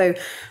impact. So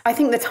I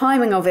think the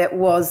timing of it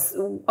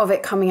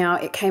coming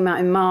out, it came out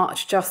in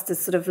March, just as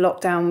sort of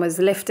lockdown was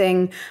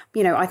lifting.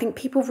 I think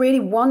people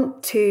really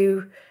want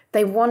to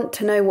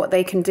know what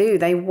they can do.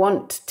 They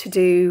want to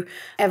do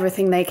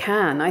everything they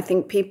can. I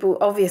think people,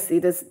 obviously,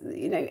 there's,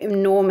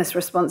 enormous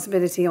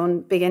responsibility on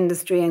big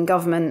industry and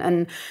government.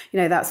 And,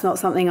 that's not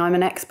something I'm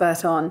an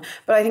expert on.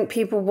 But I think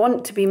people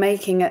want to be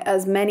making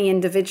as many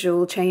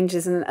individual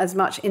changes and as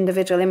much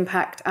individual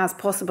impact as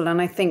possible.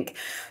 And I think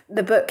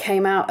the book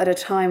came out at a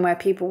time where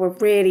people were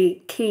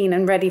really keen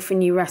and ready for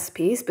new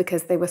recipes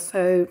because they were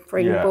so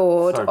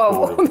bored of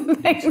all the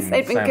things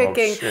they've been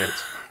cooking.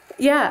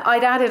 Yeah,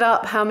 I'd added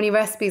up how many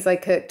recipes I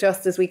cooked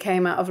just as we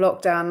came out of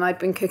lockdown. I'd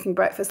been cooking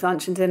breakfast,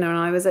 lunch and dinner, and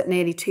I was at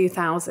nearly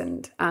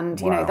 2,000. And,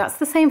 that's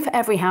the same for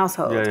every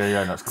household.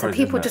 Yeah, that's crazy.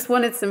 So people just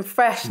wanted some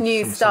fresh,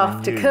 new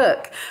stuff to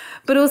cook.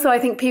 But also I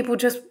think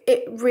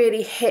it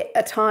really hit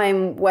a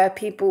time where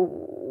people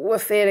were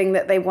feeling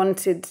that they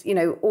wanted,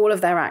 all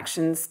of their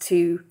actions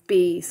to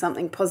be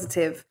something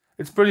positive.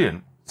 It's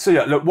brilliant. So,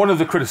 look, one of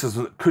the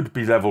criticisms that could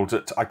be levelled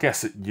at, I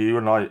guess, at you,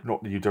 and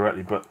not you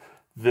directly, but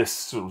this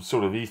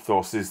sort of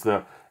ethos is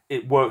that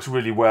it works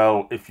really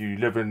well if you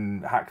live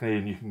in Hackney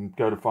and you can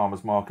go to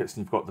farmers markets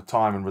and you've got the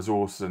time and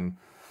resource and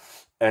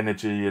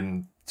energy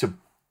and to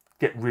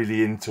get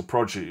really into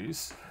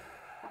produce.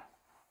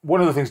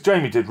 One of the things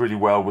Jamie did really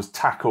well was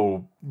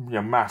tackle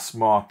mass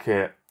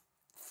market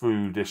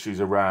food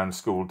issues around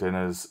school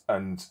dinners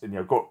and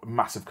got a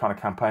massive kind of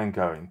campaign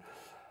going.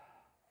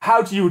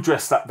 How do you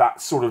address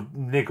that sort of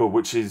niggle,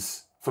 which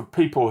is for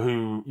people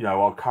who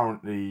are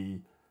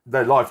currently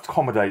their life to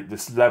accommodate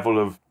this level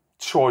of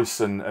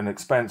choice and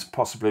expense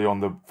possibly on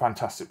the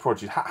fantastic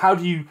produce? How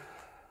do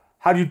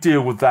you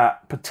deal with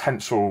that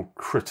potential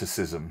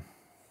criticism?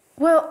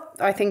 Well,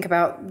 I think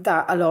about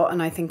that a lot,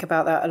 and I think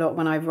about that a lot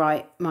when I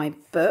write my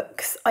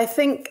books. I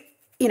think,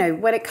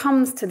 when it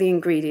comes to the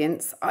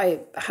ingredients,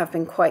 I have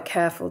been quite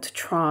careful to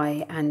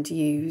try and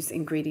use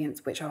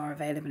ingredients which are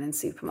available in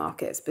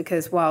supermarkets,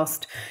 because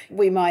whilst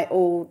we might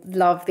all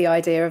love the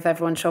idea of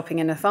everyone shopping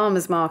in a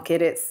farmer's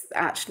market, it's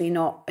actually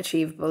not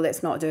achievable,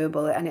 it's not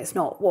doable, and it's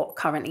not what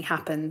currently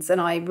happens.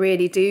 And I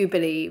really do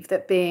believe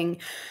that being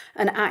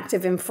an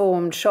active,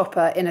 informed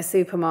shopper in a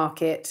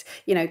supermarket,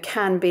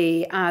 can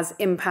be as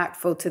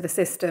impactful to the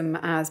system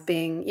as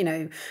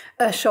being,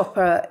 a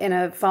shopper in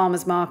a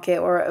farmer's market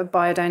or a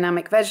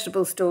biodynamic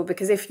vegetable store,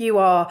 because if you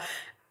are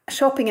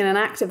shopping in an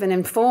active and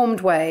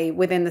informed way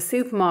within the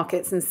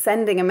supermarkets and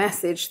sending a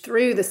message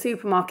through the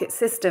supermarket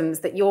systems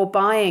that you're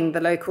buying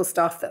the local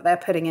stuff that they're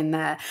putting in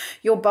there,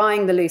 you're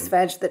buying the loose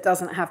veg that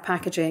doesn't have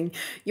packaging,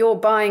 you're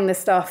buying the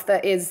stuff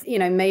that is,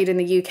 made in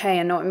the UK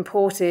and not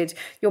imported,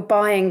 you're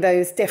buying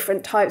those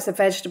different types of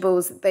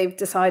vegetables that they've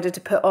decided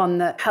to put on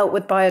that help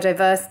with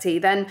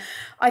biodiversity, then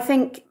I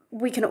think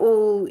we can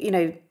all,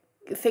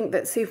 think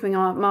that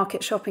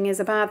supermarket shopping is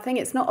a bad thing.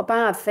 It's not a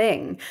bad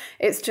thing.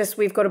 It's just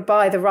we've got to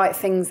buy the right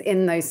things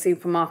in those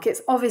supermarkets.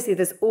 Obviously,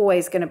 there's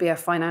always going to be a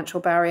financial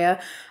barrier.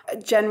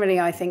 Generally,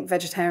 I think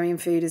vegetarian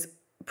food is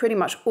pretty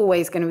much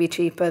always going to be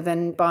cheaper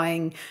than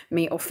buying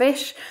meat or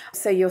fish.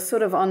 So you're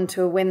sort of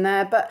onto a win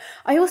there. But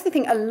I also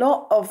think a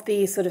lot of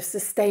the sort of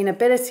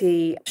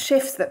sustainability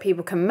shifts that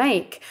people can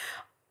make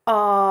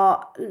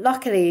are,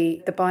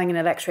 luckily, they're buying an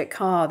electric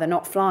car, they're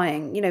not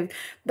flying.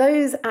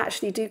 Those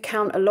actually do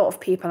count a lot of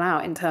people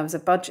out in terms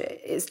of budget.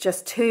 It's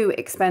just too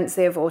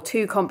expensive or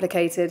too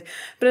complicated.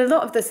 But a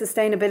lot of the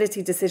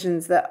sustainability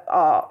decisions that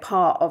are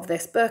part of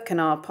this book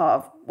and are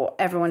part of what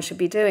everyone should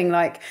be doing,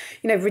 like,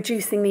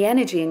 reducing the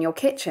energy in your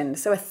kitchen.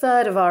 So a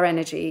third of our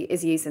energy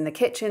is used in the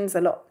kitchens.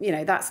 A lot,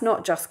 that's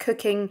not just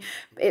cooking,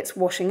 it's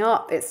washing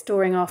up, it's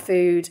storing our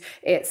food,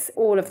 it's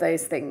all of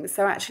those things.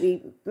 So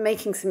actually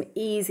making some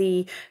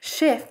easy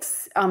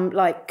shifts,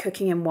 like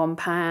cooking in one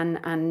pan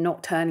and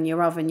not turning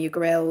your oven, your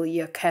grill,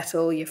 your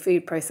kettle, your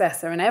food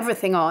processor and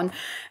everything on,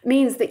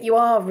 means that you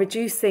are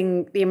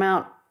reducing the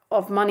amount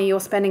of money you're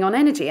spending on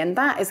energy. And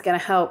that is going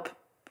to help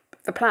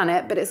the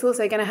planet, but it's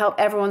also going to help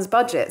everyone's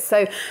budget.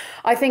 So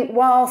I think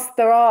whilst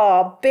there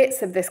are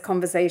bits of this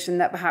conversation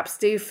that perhaps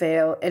do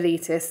feel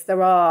elitist,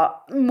 there are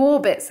more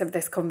bits of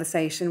this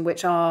conversation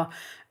which are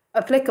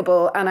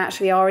applicable and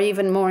actually are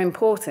even more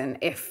important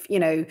if,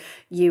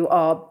 you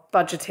are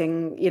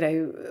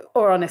budgeting,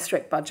 or on a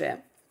strict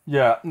budget.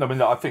 Yeah,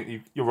 I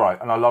think you're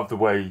right. And I love the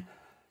way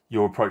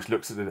your approach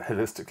looks at it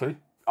holistically.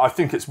 I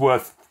think it's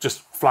worth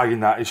just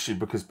flagging that issue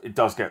because it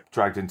does get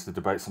dragged into the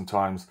debate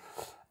sometimes,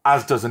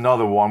 as does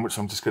another one, which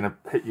I'm just going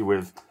to hit you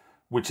with,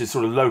 which is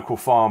sort of local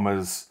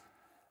farmers,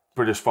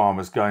 British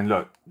farmers going,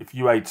 look, if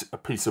you ate a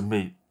piece of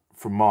meat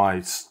from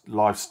my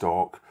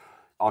livestock,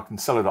 I can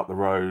sell it up the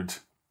road.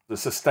 The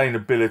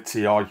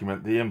sustainability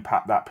argument, the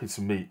impact that piece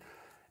of meat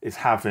is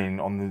having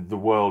on the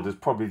world is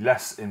probably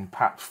less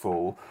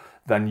impactful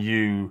than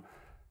you,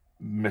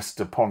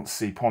 Mr.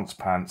 Ponce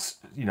Pants,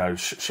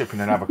 shipping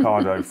an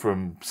avocado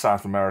from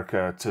South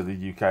America to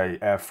the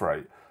UK air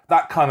freight.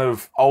 That kind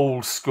of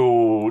old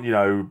school,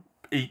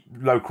 eat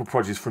local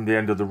produce from the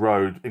end of the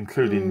road,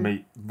 including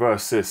meat,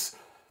 versus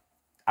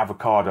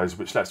avocados,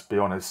 which, let's be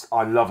honest,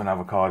 I love an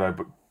avocado,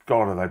 but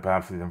God, are they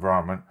bad for the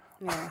environment.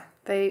 Yeah,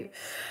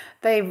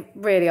 they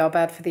really are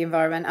bad for the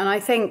environment. And I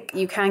think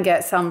you can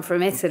get some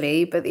from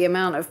Italy, but the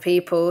amount of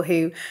people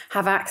who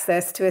have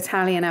access to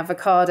Italian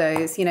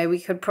avocados, we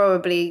could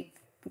probably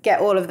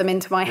get all of them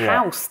into my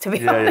house, to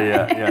be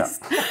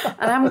honest. And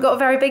I haven't got a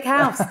very big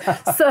house.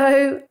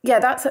 So,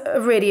 that's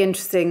a really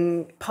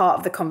interesting part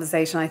of the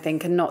conversation, I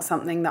think, and not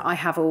something that I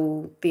have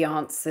all the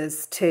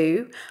answers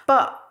to.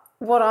 But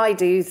what I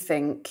do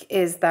think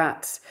is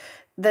that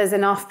there's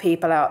enough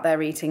people out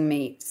there eating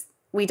meat.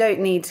 We don't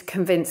need to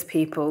convince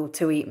people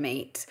to eat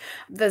meat.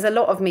 There's a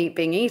lot of meat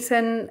being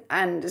eaten,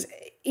 and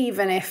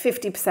even if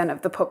 50%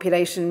 of the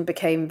population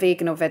became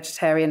vegan or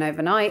vegetarian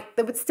overnight,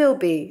 there would still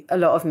be a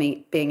lot of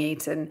meat being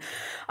eaten.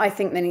 I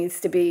think there needs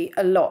to be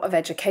a lot of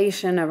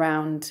education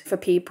around, for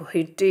people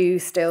who do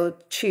still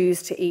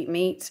choose to eat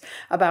meat,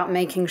 about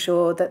making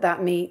sure that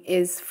that meat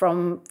is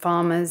from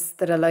farmers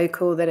that are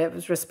local, that it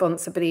was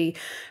responsibly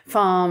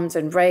farmed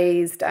and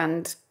raised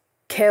and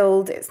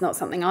killed. It's not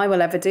something I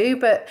will ever do,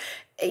 but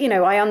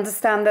I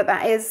understand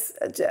that is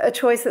a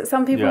choice that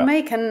some people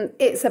make, and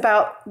it's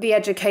about the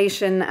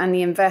education and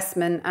the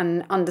investment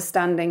and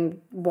understanding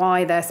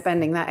why they're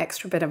spending that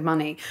extra bit of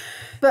money.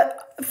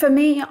 But for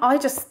me, I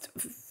just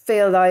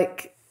feel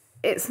like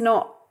it's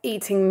not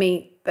eating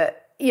meat that,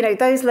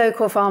 those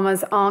local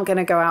farmers aren't going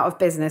to go out of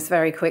business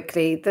very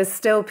quickly. There's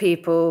still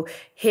people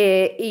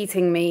here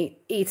eating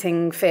meat,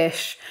 eating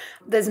fish.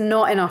 There's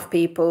not enough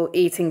people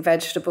eating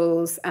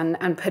vegetables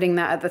and putting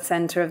that at the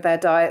centre of their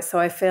diet. So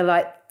I feel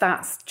like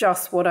that's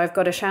just what I've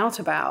got to shout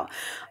about.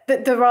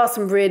 But there are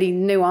some really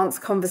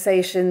nuanced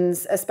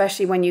conversations,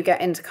 especially when you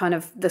get into kind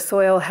of the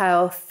soil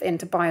health,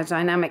 into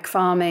biodynamic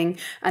farming,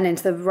 and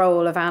into the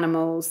role of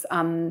animals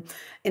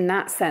in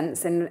that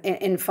sense,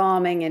 in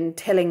farming, in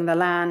tilling the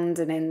land,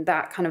 and in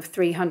that kind of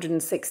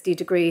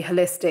 360-degree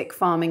holistic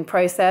farming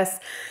process.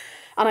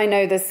 And I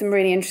know there's some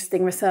really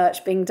interesting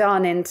research being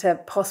done into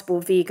possible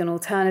vegan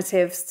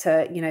alternatives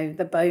to,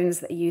 the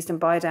bones that are used in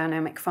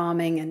biodynamic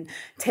farming and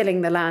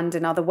tilling the land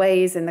in other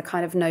ways, in the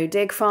kind of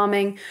no-dig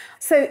farming.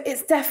 So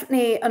it's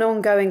definitely an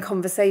ongoing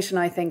conversation,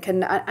 I think, and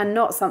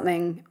not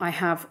something I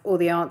have all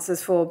the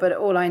answers for. But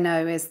all I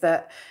know is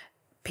that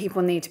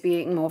people need to be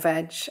eating more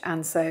veg.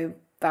 And so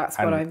that's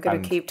what I'm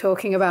going to keep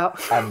talking about.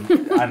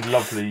 and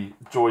lovely,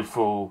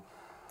 joyful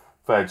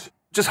veg.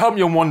 Just help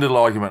me on one little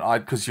argument,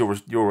 because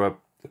you're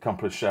a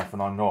accomplished chef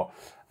and I'm not.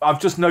 I've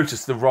just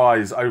noticed the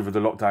rise over the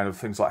lockdown of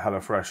things like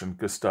HelloFresh and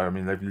Gusto. I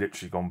mean, they've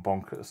literally gone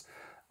bonkers.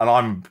 And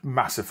I'm a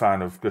massive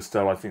fan of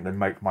Gusto. I think they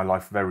make my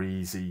life very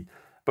easy.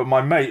 But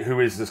my mate, who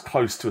is as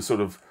close to a sort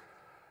of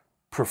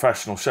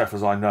professional chef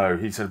as I know,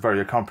 he's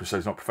very accomplished, so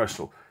he's not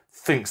professional,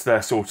 thinks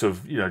they're sort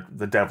of,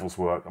 the devil's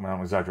work. I mean,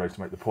 I'm exaggerating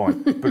to make the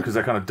point, because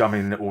they're kind of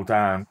dumbing it all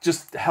down.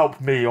 Just help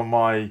me on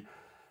my...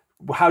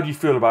 How do you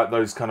feel about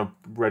those kind of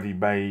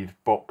ready-made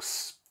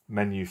box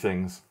menu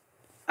things?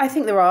 I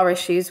think there are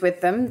issues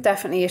with them,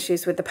 definitely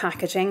issues with the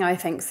packaging. I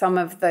think some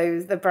of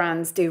the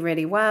brands do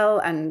really well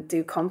and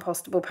do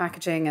compostable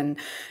packaging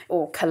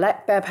or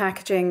collect their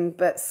packaging,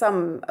 but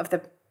some of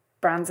the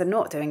brands are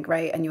not doing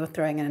great and you're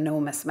throwing an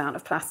enormous amount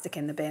of plastic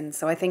in the bin.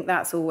 So I think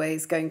that's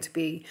always going to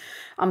be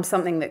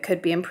something that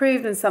could be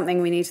improved and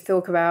something we need to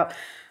talk about.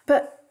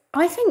 But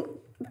I think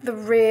the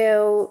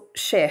real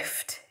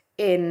shift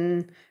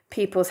in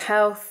people's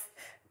health,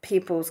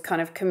 people's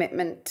kind of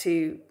commitment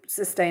to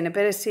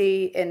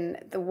sustainability, in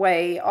the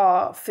way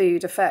our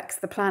food affects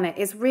the planet,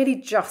 is really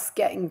just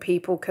getting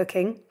people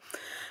cooking.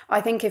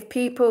 I think if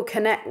people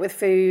connect with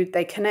food,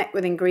 they connect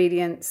with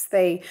ingredients,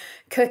 they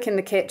cook in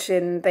the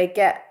kitchen, they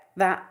get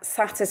that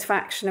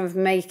satisfaction of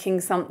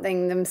making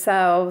something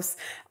themselves,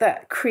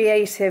 that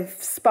creative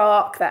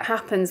spark that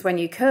happens when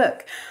you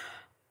cook.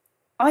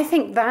 I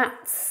think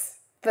that's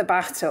the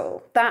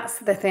battle. That's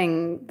the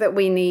thing that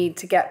we need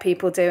to get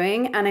people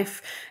doing. And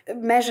if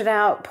measured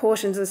out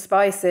portions of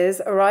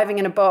spices arriving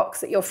in a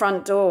box at your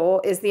front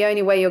door is the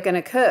only way you're going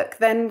to cook,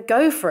 then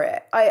go for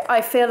it.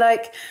 I feel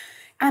like,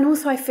 and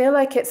also I feel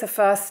like it's a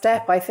first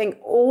step. I think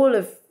all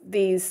of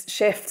these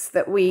shifts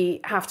that we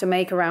have to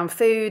make around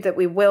food, that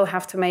we will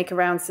have to make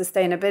around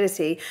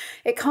sustainability,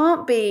 it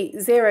can't be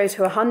 0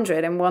 to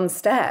 100 in one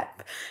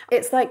step.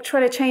 It's like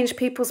trying to change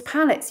people's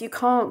palates. You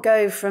can't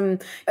go from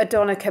a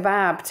doner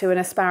kebab to an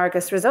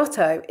asparagus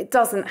risotto. It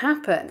doesn't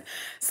happen.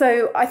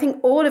 So I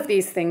think all of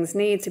these things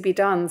need to be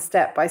done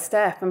step by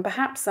step. And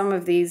perhaps some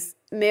of these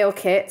meal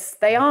kits,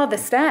 they are the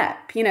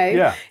step,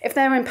 Yeah. If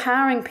they're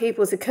empowering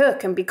people to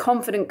cook and be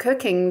confident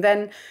cooking,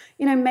 then,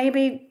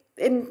 maybe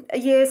in a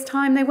year's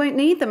time, they won't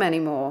need them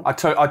anymore. I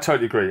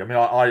totally agree. I mean,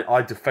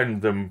 I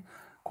defend them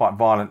quite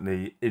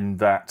violently in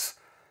that,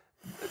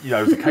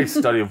 the case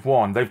study of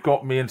one, they've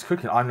got me into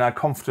cooking. I'm now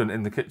confident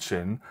in the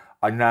kitchen.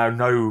 I now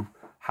know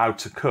how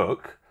to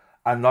cook.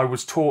 And I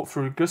was taught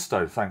through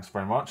Gusto, thanks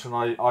very much. And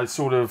I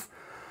sort of,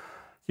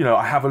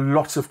 I have a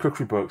lot of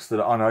cookery books that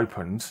are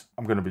unopened.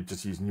 I'm going to be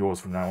just using yours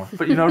from now on.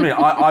 But you know what I mean?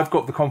 I've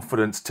got the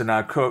confidence to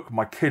now cook.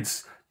 My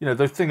kids,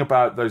 the thing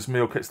about those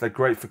meal kits, they're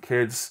great for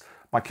kids.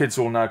 My kids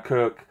all now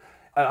cook.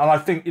 And I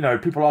think,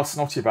 people are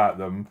snotty about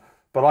them,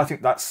 but I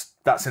think that's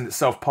in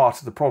itself part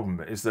of the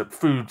problem, is that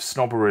food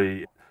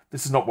snobbery,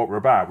 this is not what we're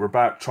about. We're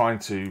about trying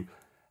to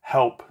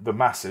help the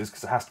masses,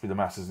 because it has to be the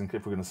masses, and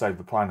if we're going to save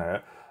the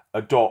planet,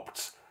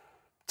 adopt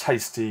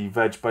tasty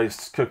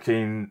veg-based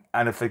cooking.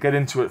 And if they get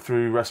into it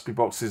through recipe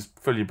boxes,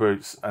 fill your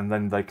boots, and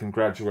then they can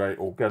graduate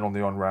or get on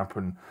the on-ramp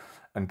and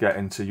get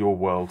into your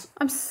world.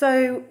 I'm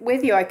so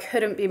with you. I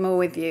couldn't be more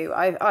with you.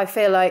 I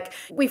feel like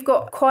we've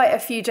got quite a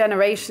few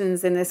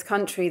generations in this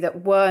country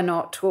that were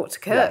not taught to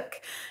cook.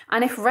 Yeah.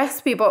 And if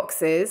recipe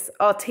boxes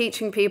are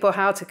teaching people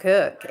how to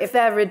cook, if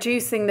they're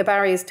reducing the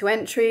barriers to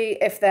entry,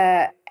 if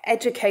they're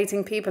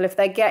educating people, if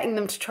they're getting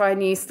them to try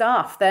new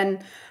stuff,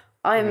 then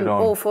I'm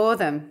all for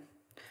them.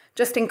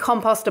 Just in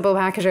compostable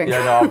packaging.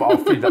 Yeah, no, I'll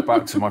feed that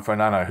back to my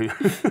friend Anna,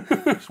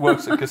 who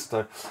works at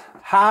Gusto.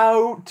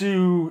 How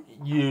do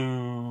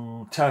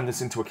you turn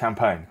this into a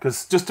campaign?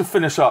 Because just to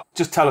finish up,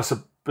 just tell us,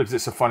 because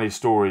it's a funny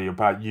story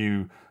about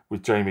you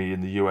with Jamie in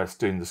the US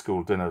doing the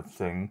school dinner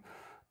thing,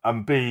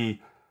 and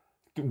B,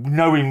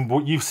 knowing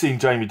what you've seen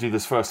Jamie do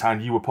this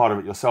firsthand, you were part of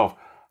it yourself.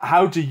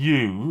 How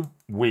do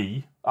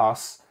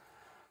us,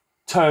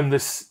 turn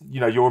this,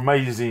 your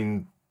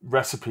amazing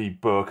recipe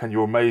book and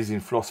your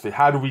amazing philosophy,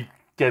 how do we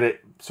get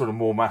it sort of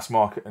more mass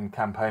market and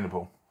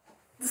campaignable?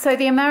 So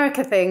the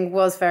America thing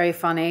was very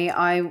funny.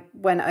 I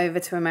went over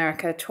to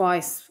America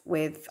twice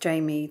with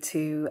Jamie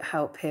to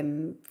help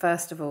him,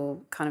 first of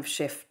all, kind of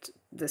shift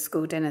the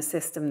school dinner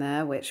system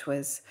there, which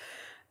was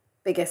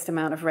biggest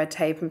amount of red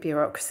tape and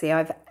bureaucracy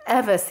I've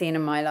ever seen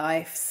in my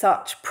life.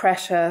 Such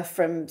pressure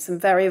from some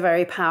very,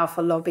 very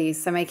powerful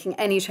lobbies. So making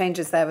any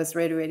changes there was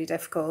really, really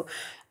difficult.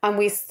 And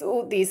we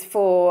saw these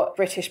 4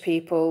 British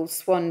people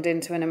swanned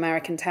into an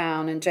American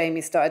town, and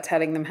Jamie started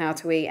telling them how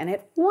to eat, and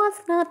it was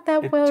not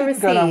that well received.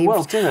 It didn't go down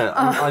well, did it?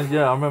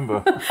 I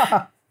remember.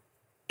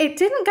 It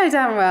didn't go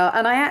down well.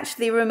 And I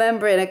actually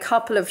remember in a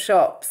couple of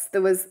shops,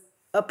 there was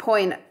a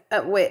point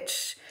at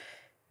which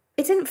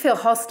it didn't feel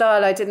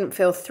hostile, I didn't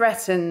feel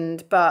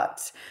threatened,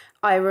 but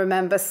I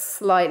remember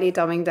slightly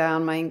dumbing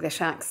down my English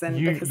accent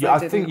because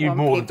I think you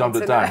more than dumbed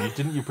it down. You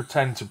didn't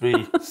pretend to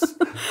be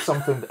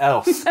something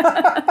else.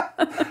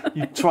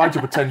 You tried to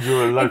pretend you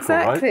were a local,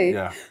 exactly.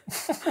 Right?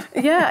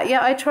 Yeah. yeah,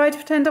 I tried to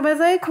pretend I was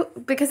local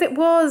because it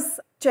was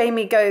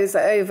Jamie goes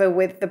over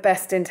with the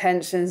best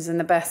intentions and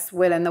the best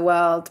will in the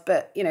world.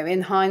 But, you know,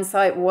 in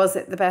hindsight, was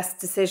it the best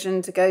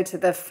decision to go to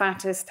the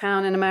fattest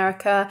town in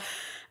America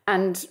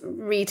and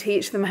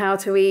reteach them how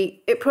to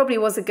eat? It probably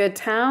was a good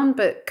town,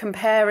 but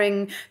compare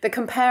and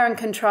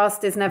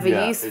contrast is never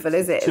useful,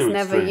 is it? It's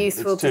never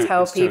useful to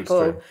tell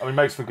people. I mean, it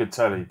makes for good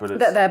telly, but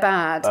that they're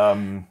bad,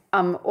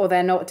 or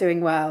they're not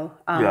doing well.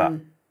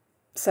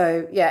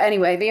 So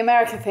anyway, the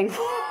America thing.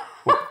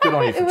 Well, good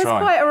on you for it was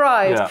trying. Quite a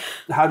ride. Yeah.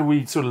 How do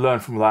we sort of learn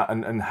from that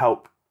and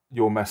help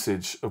your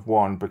message of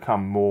one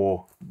become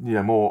more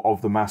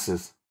of the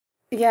masses?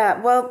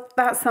 Yeah, well,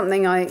 that's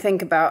something I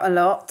think about a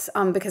lot,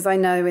 because I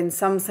know in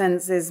some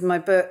senses my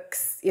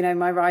books, you know,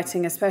 my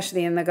writing,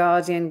 especially in The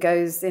Guardian,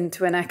 goes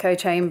into an echo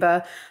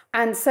chamber.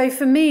 And so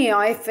for me,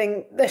 I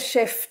think the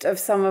shift of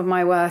some of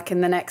my work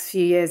in the next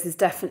few years is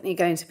definitely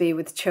going to be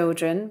with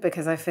children,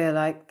 because I feel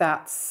like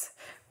that's,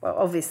 well,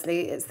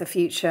 obviously it's the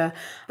future.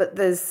 But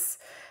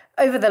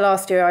over the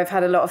last year, I've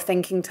had a lot of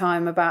thinking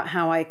time about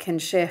how I can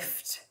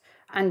shift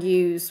and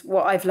use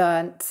what I've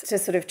learned to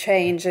sort of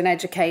change and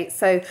educate.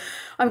 So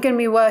I'm going to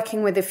be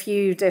working with a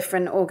few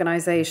different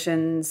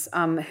organisations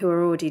who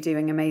are already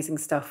doing amazing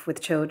stuff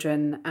with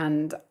children.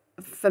 And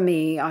for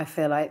me, I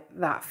feel like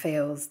that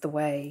feels the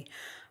way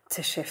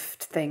to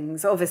shift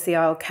things. Obviously,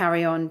 I'll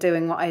carry on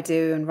doing what I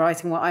do and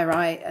writing what I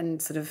write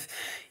and sort of,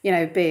 you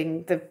know,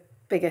 being the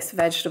biggest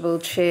vegetable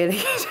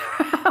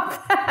cheerleader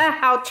out there.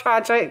 How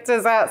tragic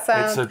does that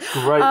sound? It's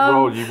a great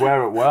role. You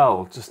wear it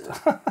well. Just.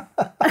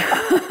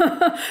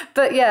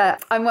 But yeah,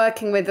 I'm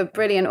working with a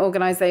brilliant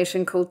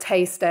organisation called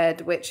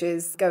Tasted, which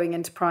is going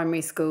into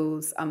primary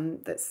schools,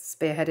 that's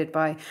spearheaded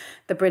by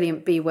the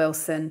brilliant Bea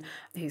Wilson,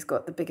 who's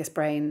got the biggest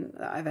brain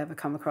that I've ever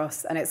come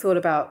across. And it's all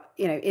about,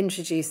 you know,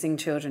 introducing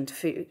children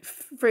to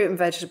fruit and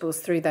vegetables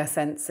through their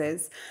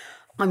senses.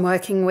 I'm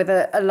working with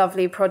a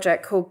lovely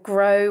project called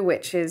Grow,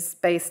 which is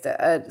based at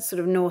a sort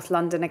of North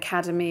London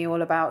academy,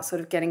 all about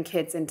sort of getting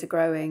kids into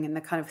growing and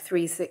the kind of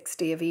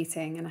 360 of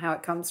eating and how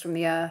it comes from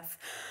the earth.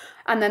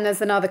 And then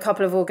there's another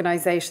couple of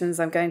organisations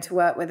I'm going to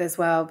work with as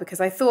well,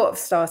 because I thought of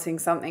starting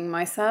something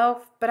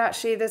myself, but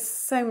actually there's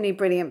so many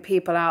brilliant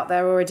people out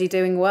there already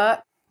doing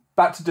work.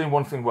 Back to doing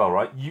one thing well,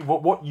 right?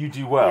 What you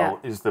do well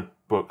is the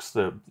books.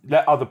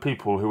 Let other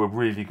people who are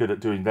really good at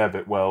doing their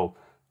bit well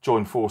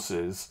join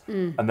forces.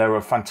 And there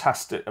are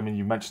fantastic, I mean,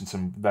 you mentioned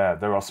some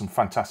there are some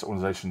fantastic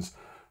organisations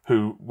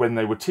who, when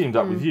they were teamed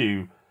up with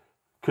you,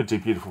 could do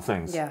beautiful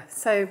things. Yeah,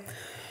 so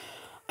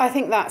I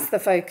think that's the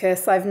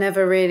focus. I've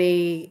never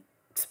really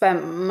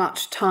spent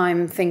much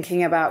time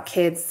thinking about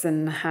kids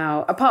and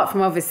how, apart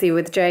from obviously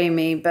with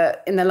Jamie,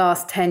 but in the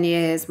last 10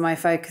 years, my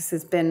focus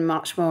has been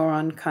much more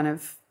on kind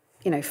of,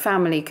 you know,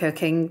 family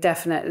cooking,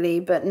 definitely,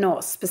 but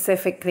not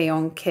specifically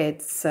on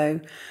kids.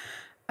 So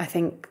I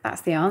think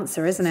that's the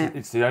answer, isn't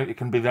it? It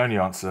can be the only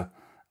answer,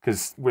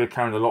 because we're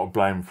carrying a lot of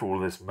blame for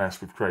all this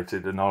mess we've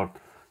created. And I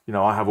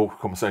have awkward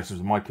conversations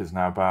with my kids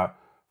now about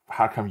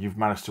how come you've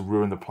managed to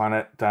ruin the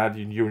planet, Dad,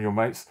 you and your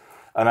mates.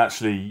 And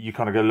actually, you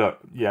kind of go, look,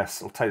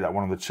 yes, I'll take that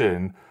one on the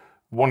chin.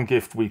 One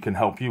gift we can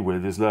help you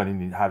with is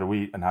learning how to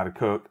eat and how to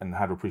cook and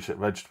how to appreciate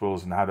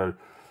vegetables and how to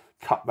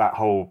cut that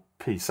whole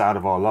piece out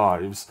of our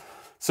lives.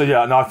 So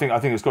yeah, no, I think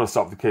it's got to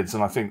start with the kids.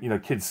 And I think, you know,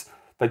 kids,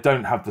 they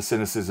don't have the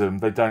cynicism,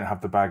 they don't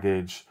have the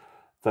baggage,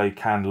 they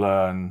can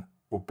learn.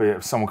 Albeit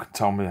if someone can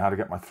tell me how to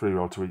get my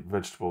 3-year-old to eat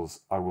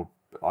vegetables, I will.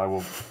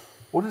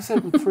 What is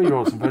it with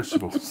 3-year-olds and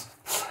vegetables?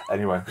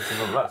 Anyway,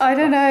 I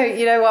don't know.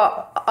 You know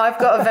what? I've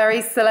got a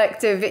very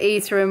selective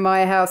eater in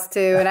my house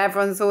too, and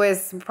everyone's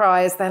always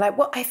surprised. They're like,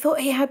 "What? I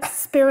thought he had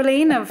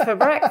spirulina for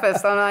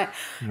breakfast." I'm like,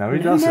 "No, he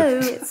doesn't. No,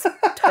 it's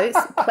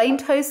toast, plain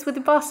toast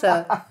with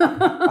butter."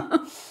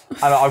 And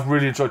I've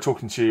really enjoyed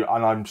talking to you,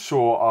 and I'm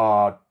sure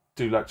our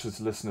Do Lectures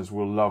listeners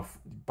will love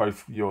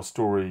both your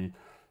story,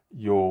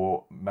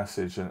 your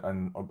message,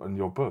 and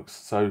your books.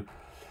 So.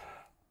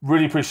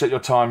 Really appreciate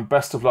your time.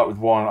 Best of luck with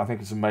one. I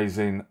think it's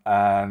amazing,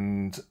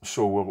 and I'm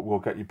sure we'll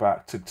get you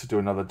back to do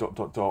another ...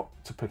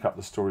 to pick up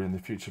the story in the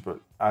future. But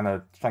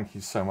Anna, thank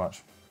you so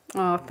much.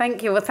 Oh,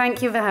 thank you. Well,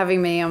 thank you for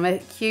having me. I'm a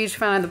huge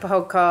fan of the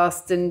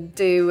podcast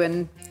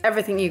and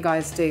everything you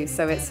guys do.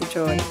 So it's a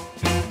joy.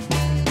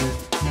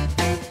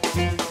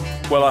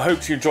 Well, I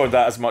hope you enjoyed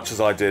that as much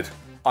as I did.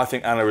 I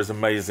think Anna is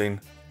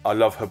amazing. I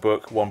love her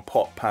book, One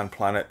Pot Pan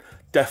Planet.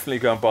 Definitely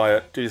go and buy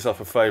it. Do yourself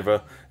a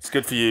favour. It's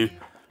good for you.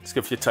 It's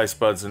good for your taste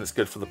buds and it's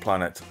good for the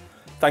planet.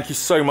 Thank you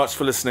so much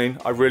for listening.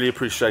 I really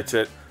appreciate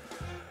it.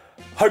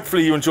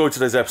 Hopefully you enjoyed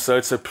today's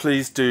episode, so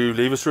please do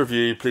leave us a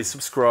review, please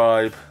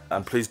subscribe,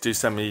 and please do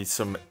send me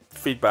some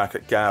feedback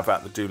at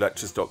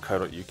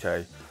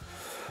gav@thedolectures.co.uk.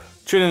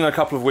 Tune in a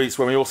couple of weeks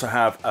when we also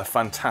have a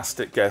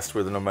fantastic guest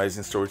with an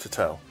amazing story to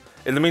tell.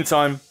 In the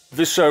meantime,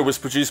 this show was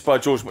produced by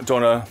George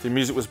McDonough. The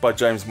music was by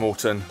James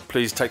Morton.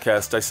 Please take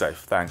care, stay safe.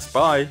 Thanks.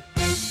 Bye.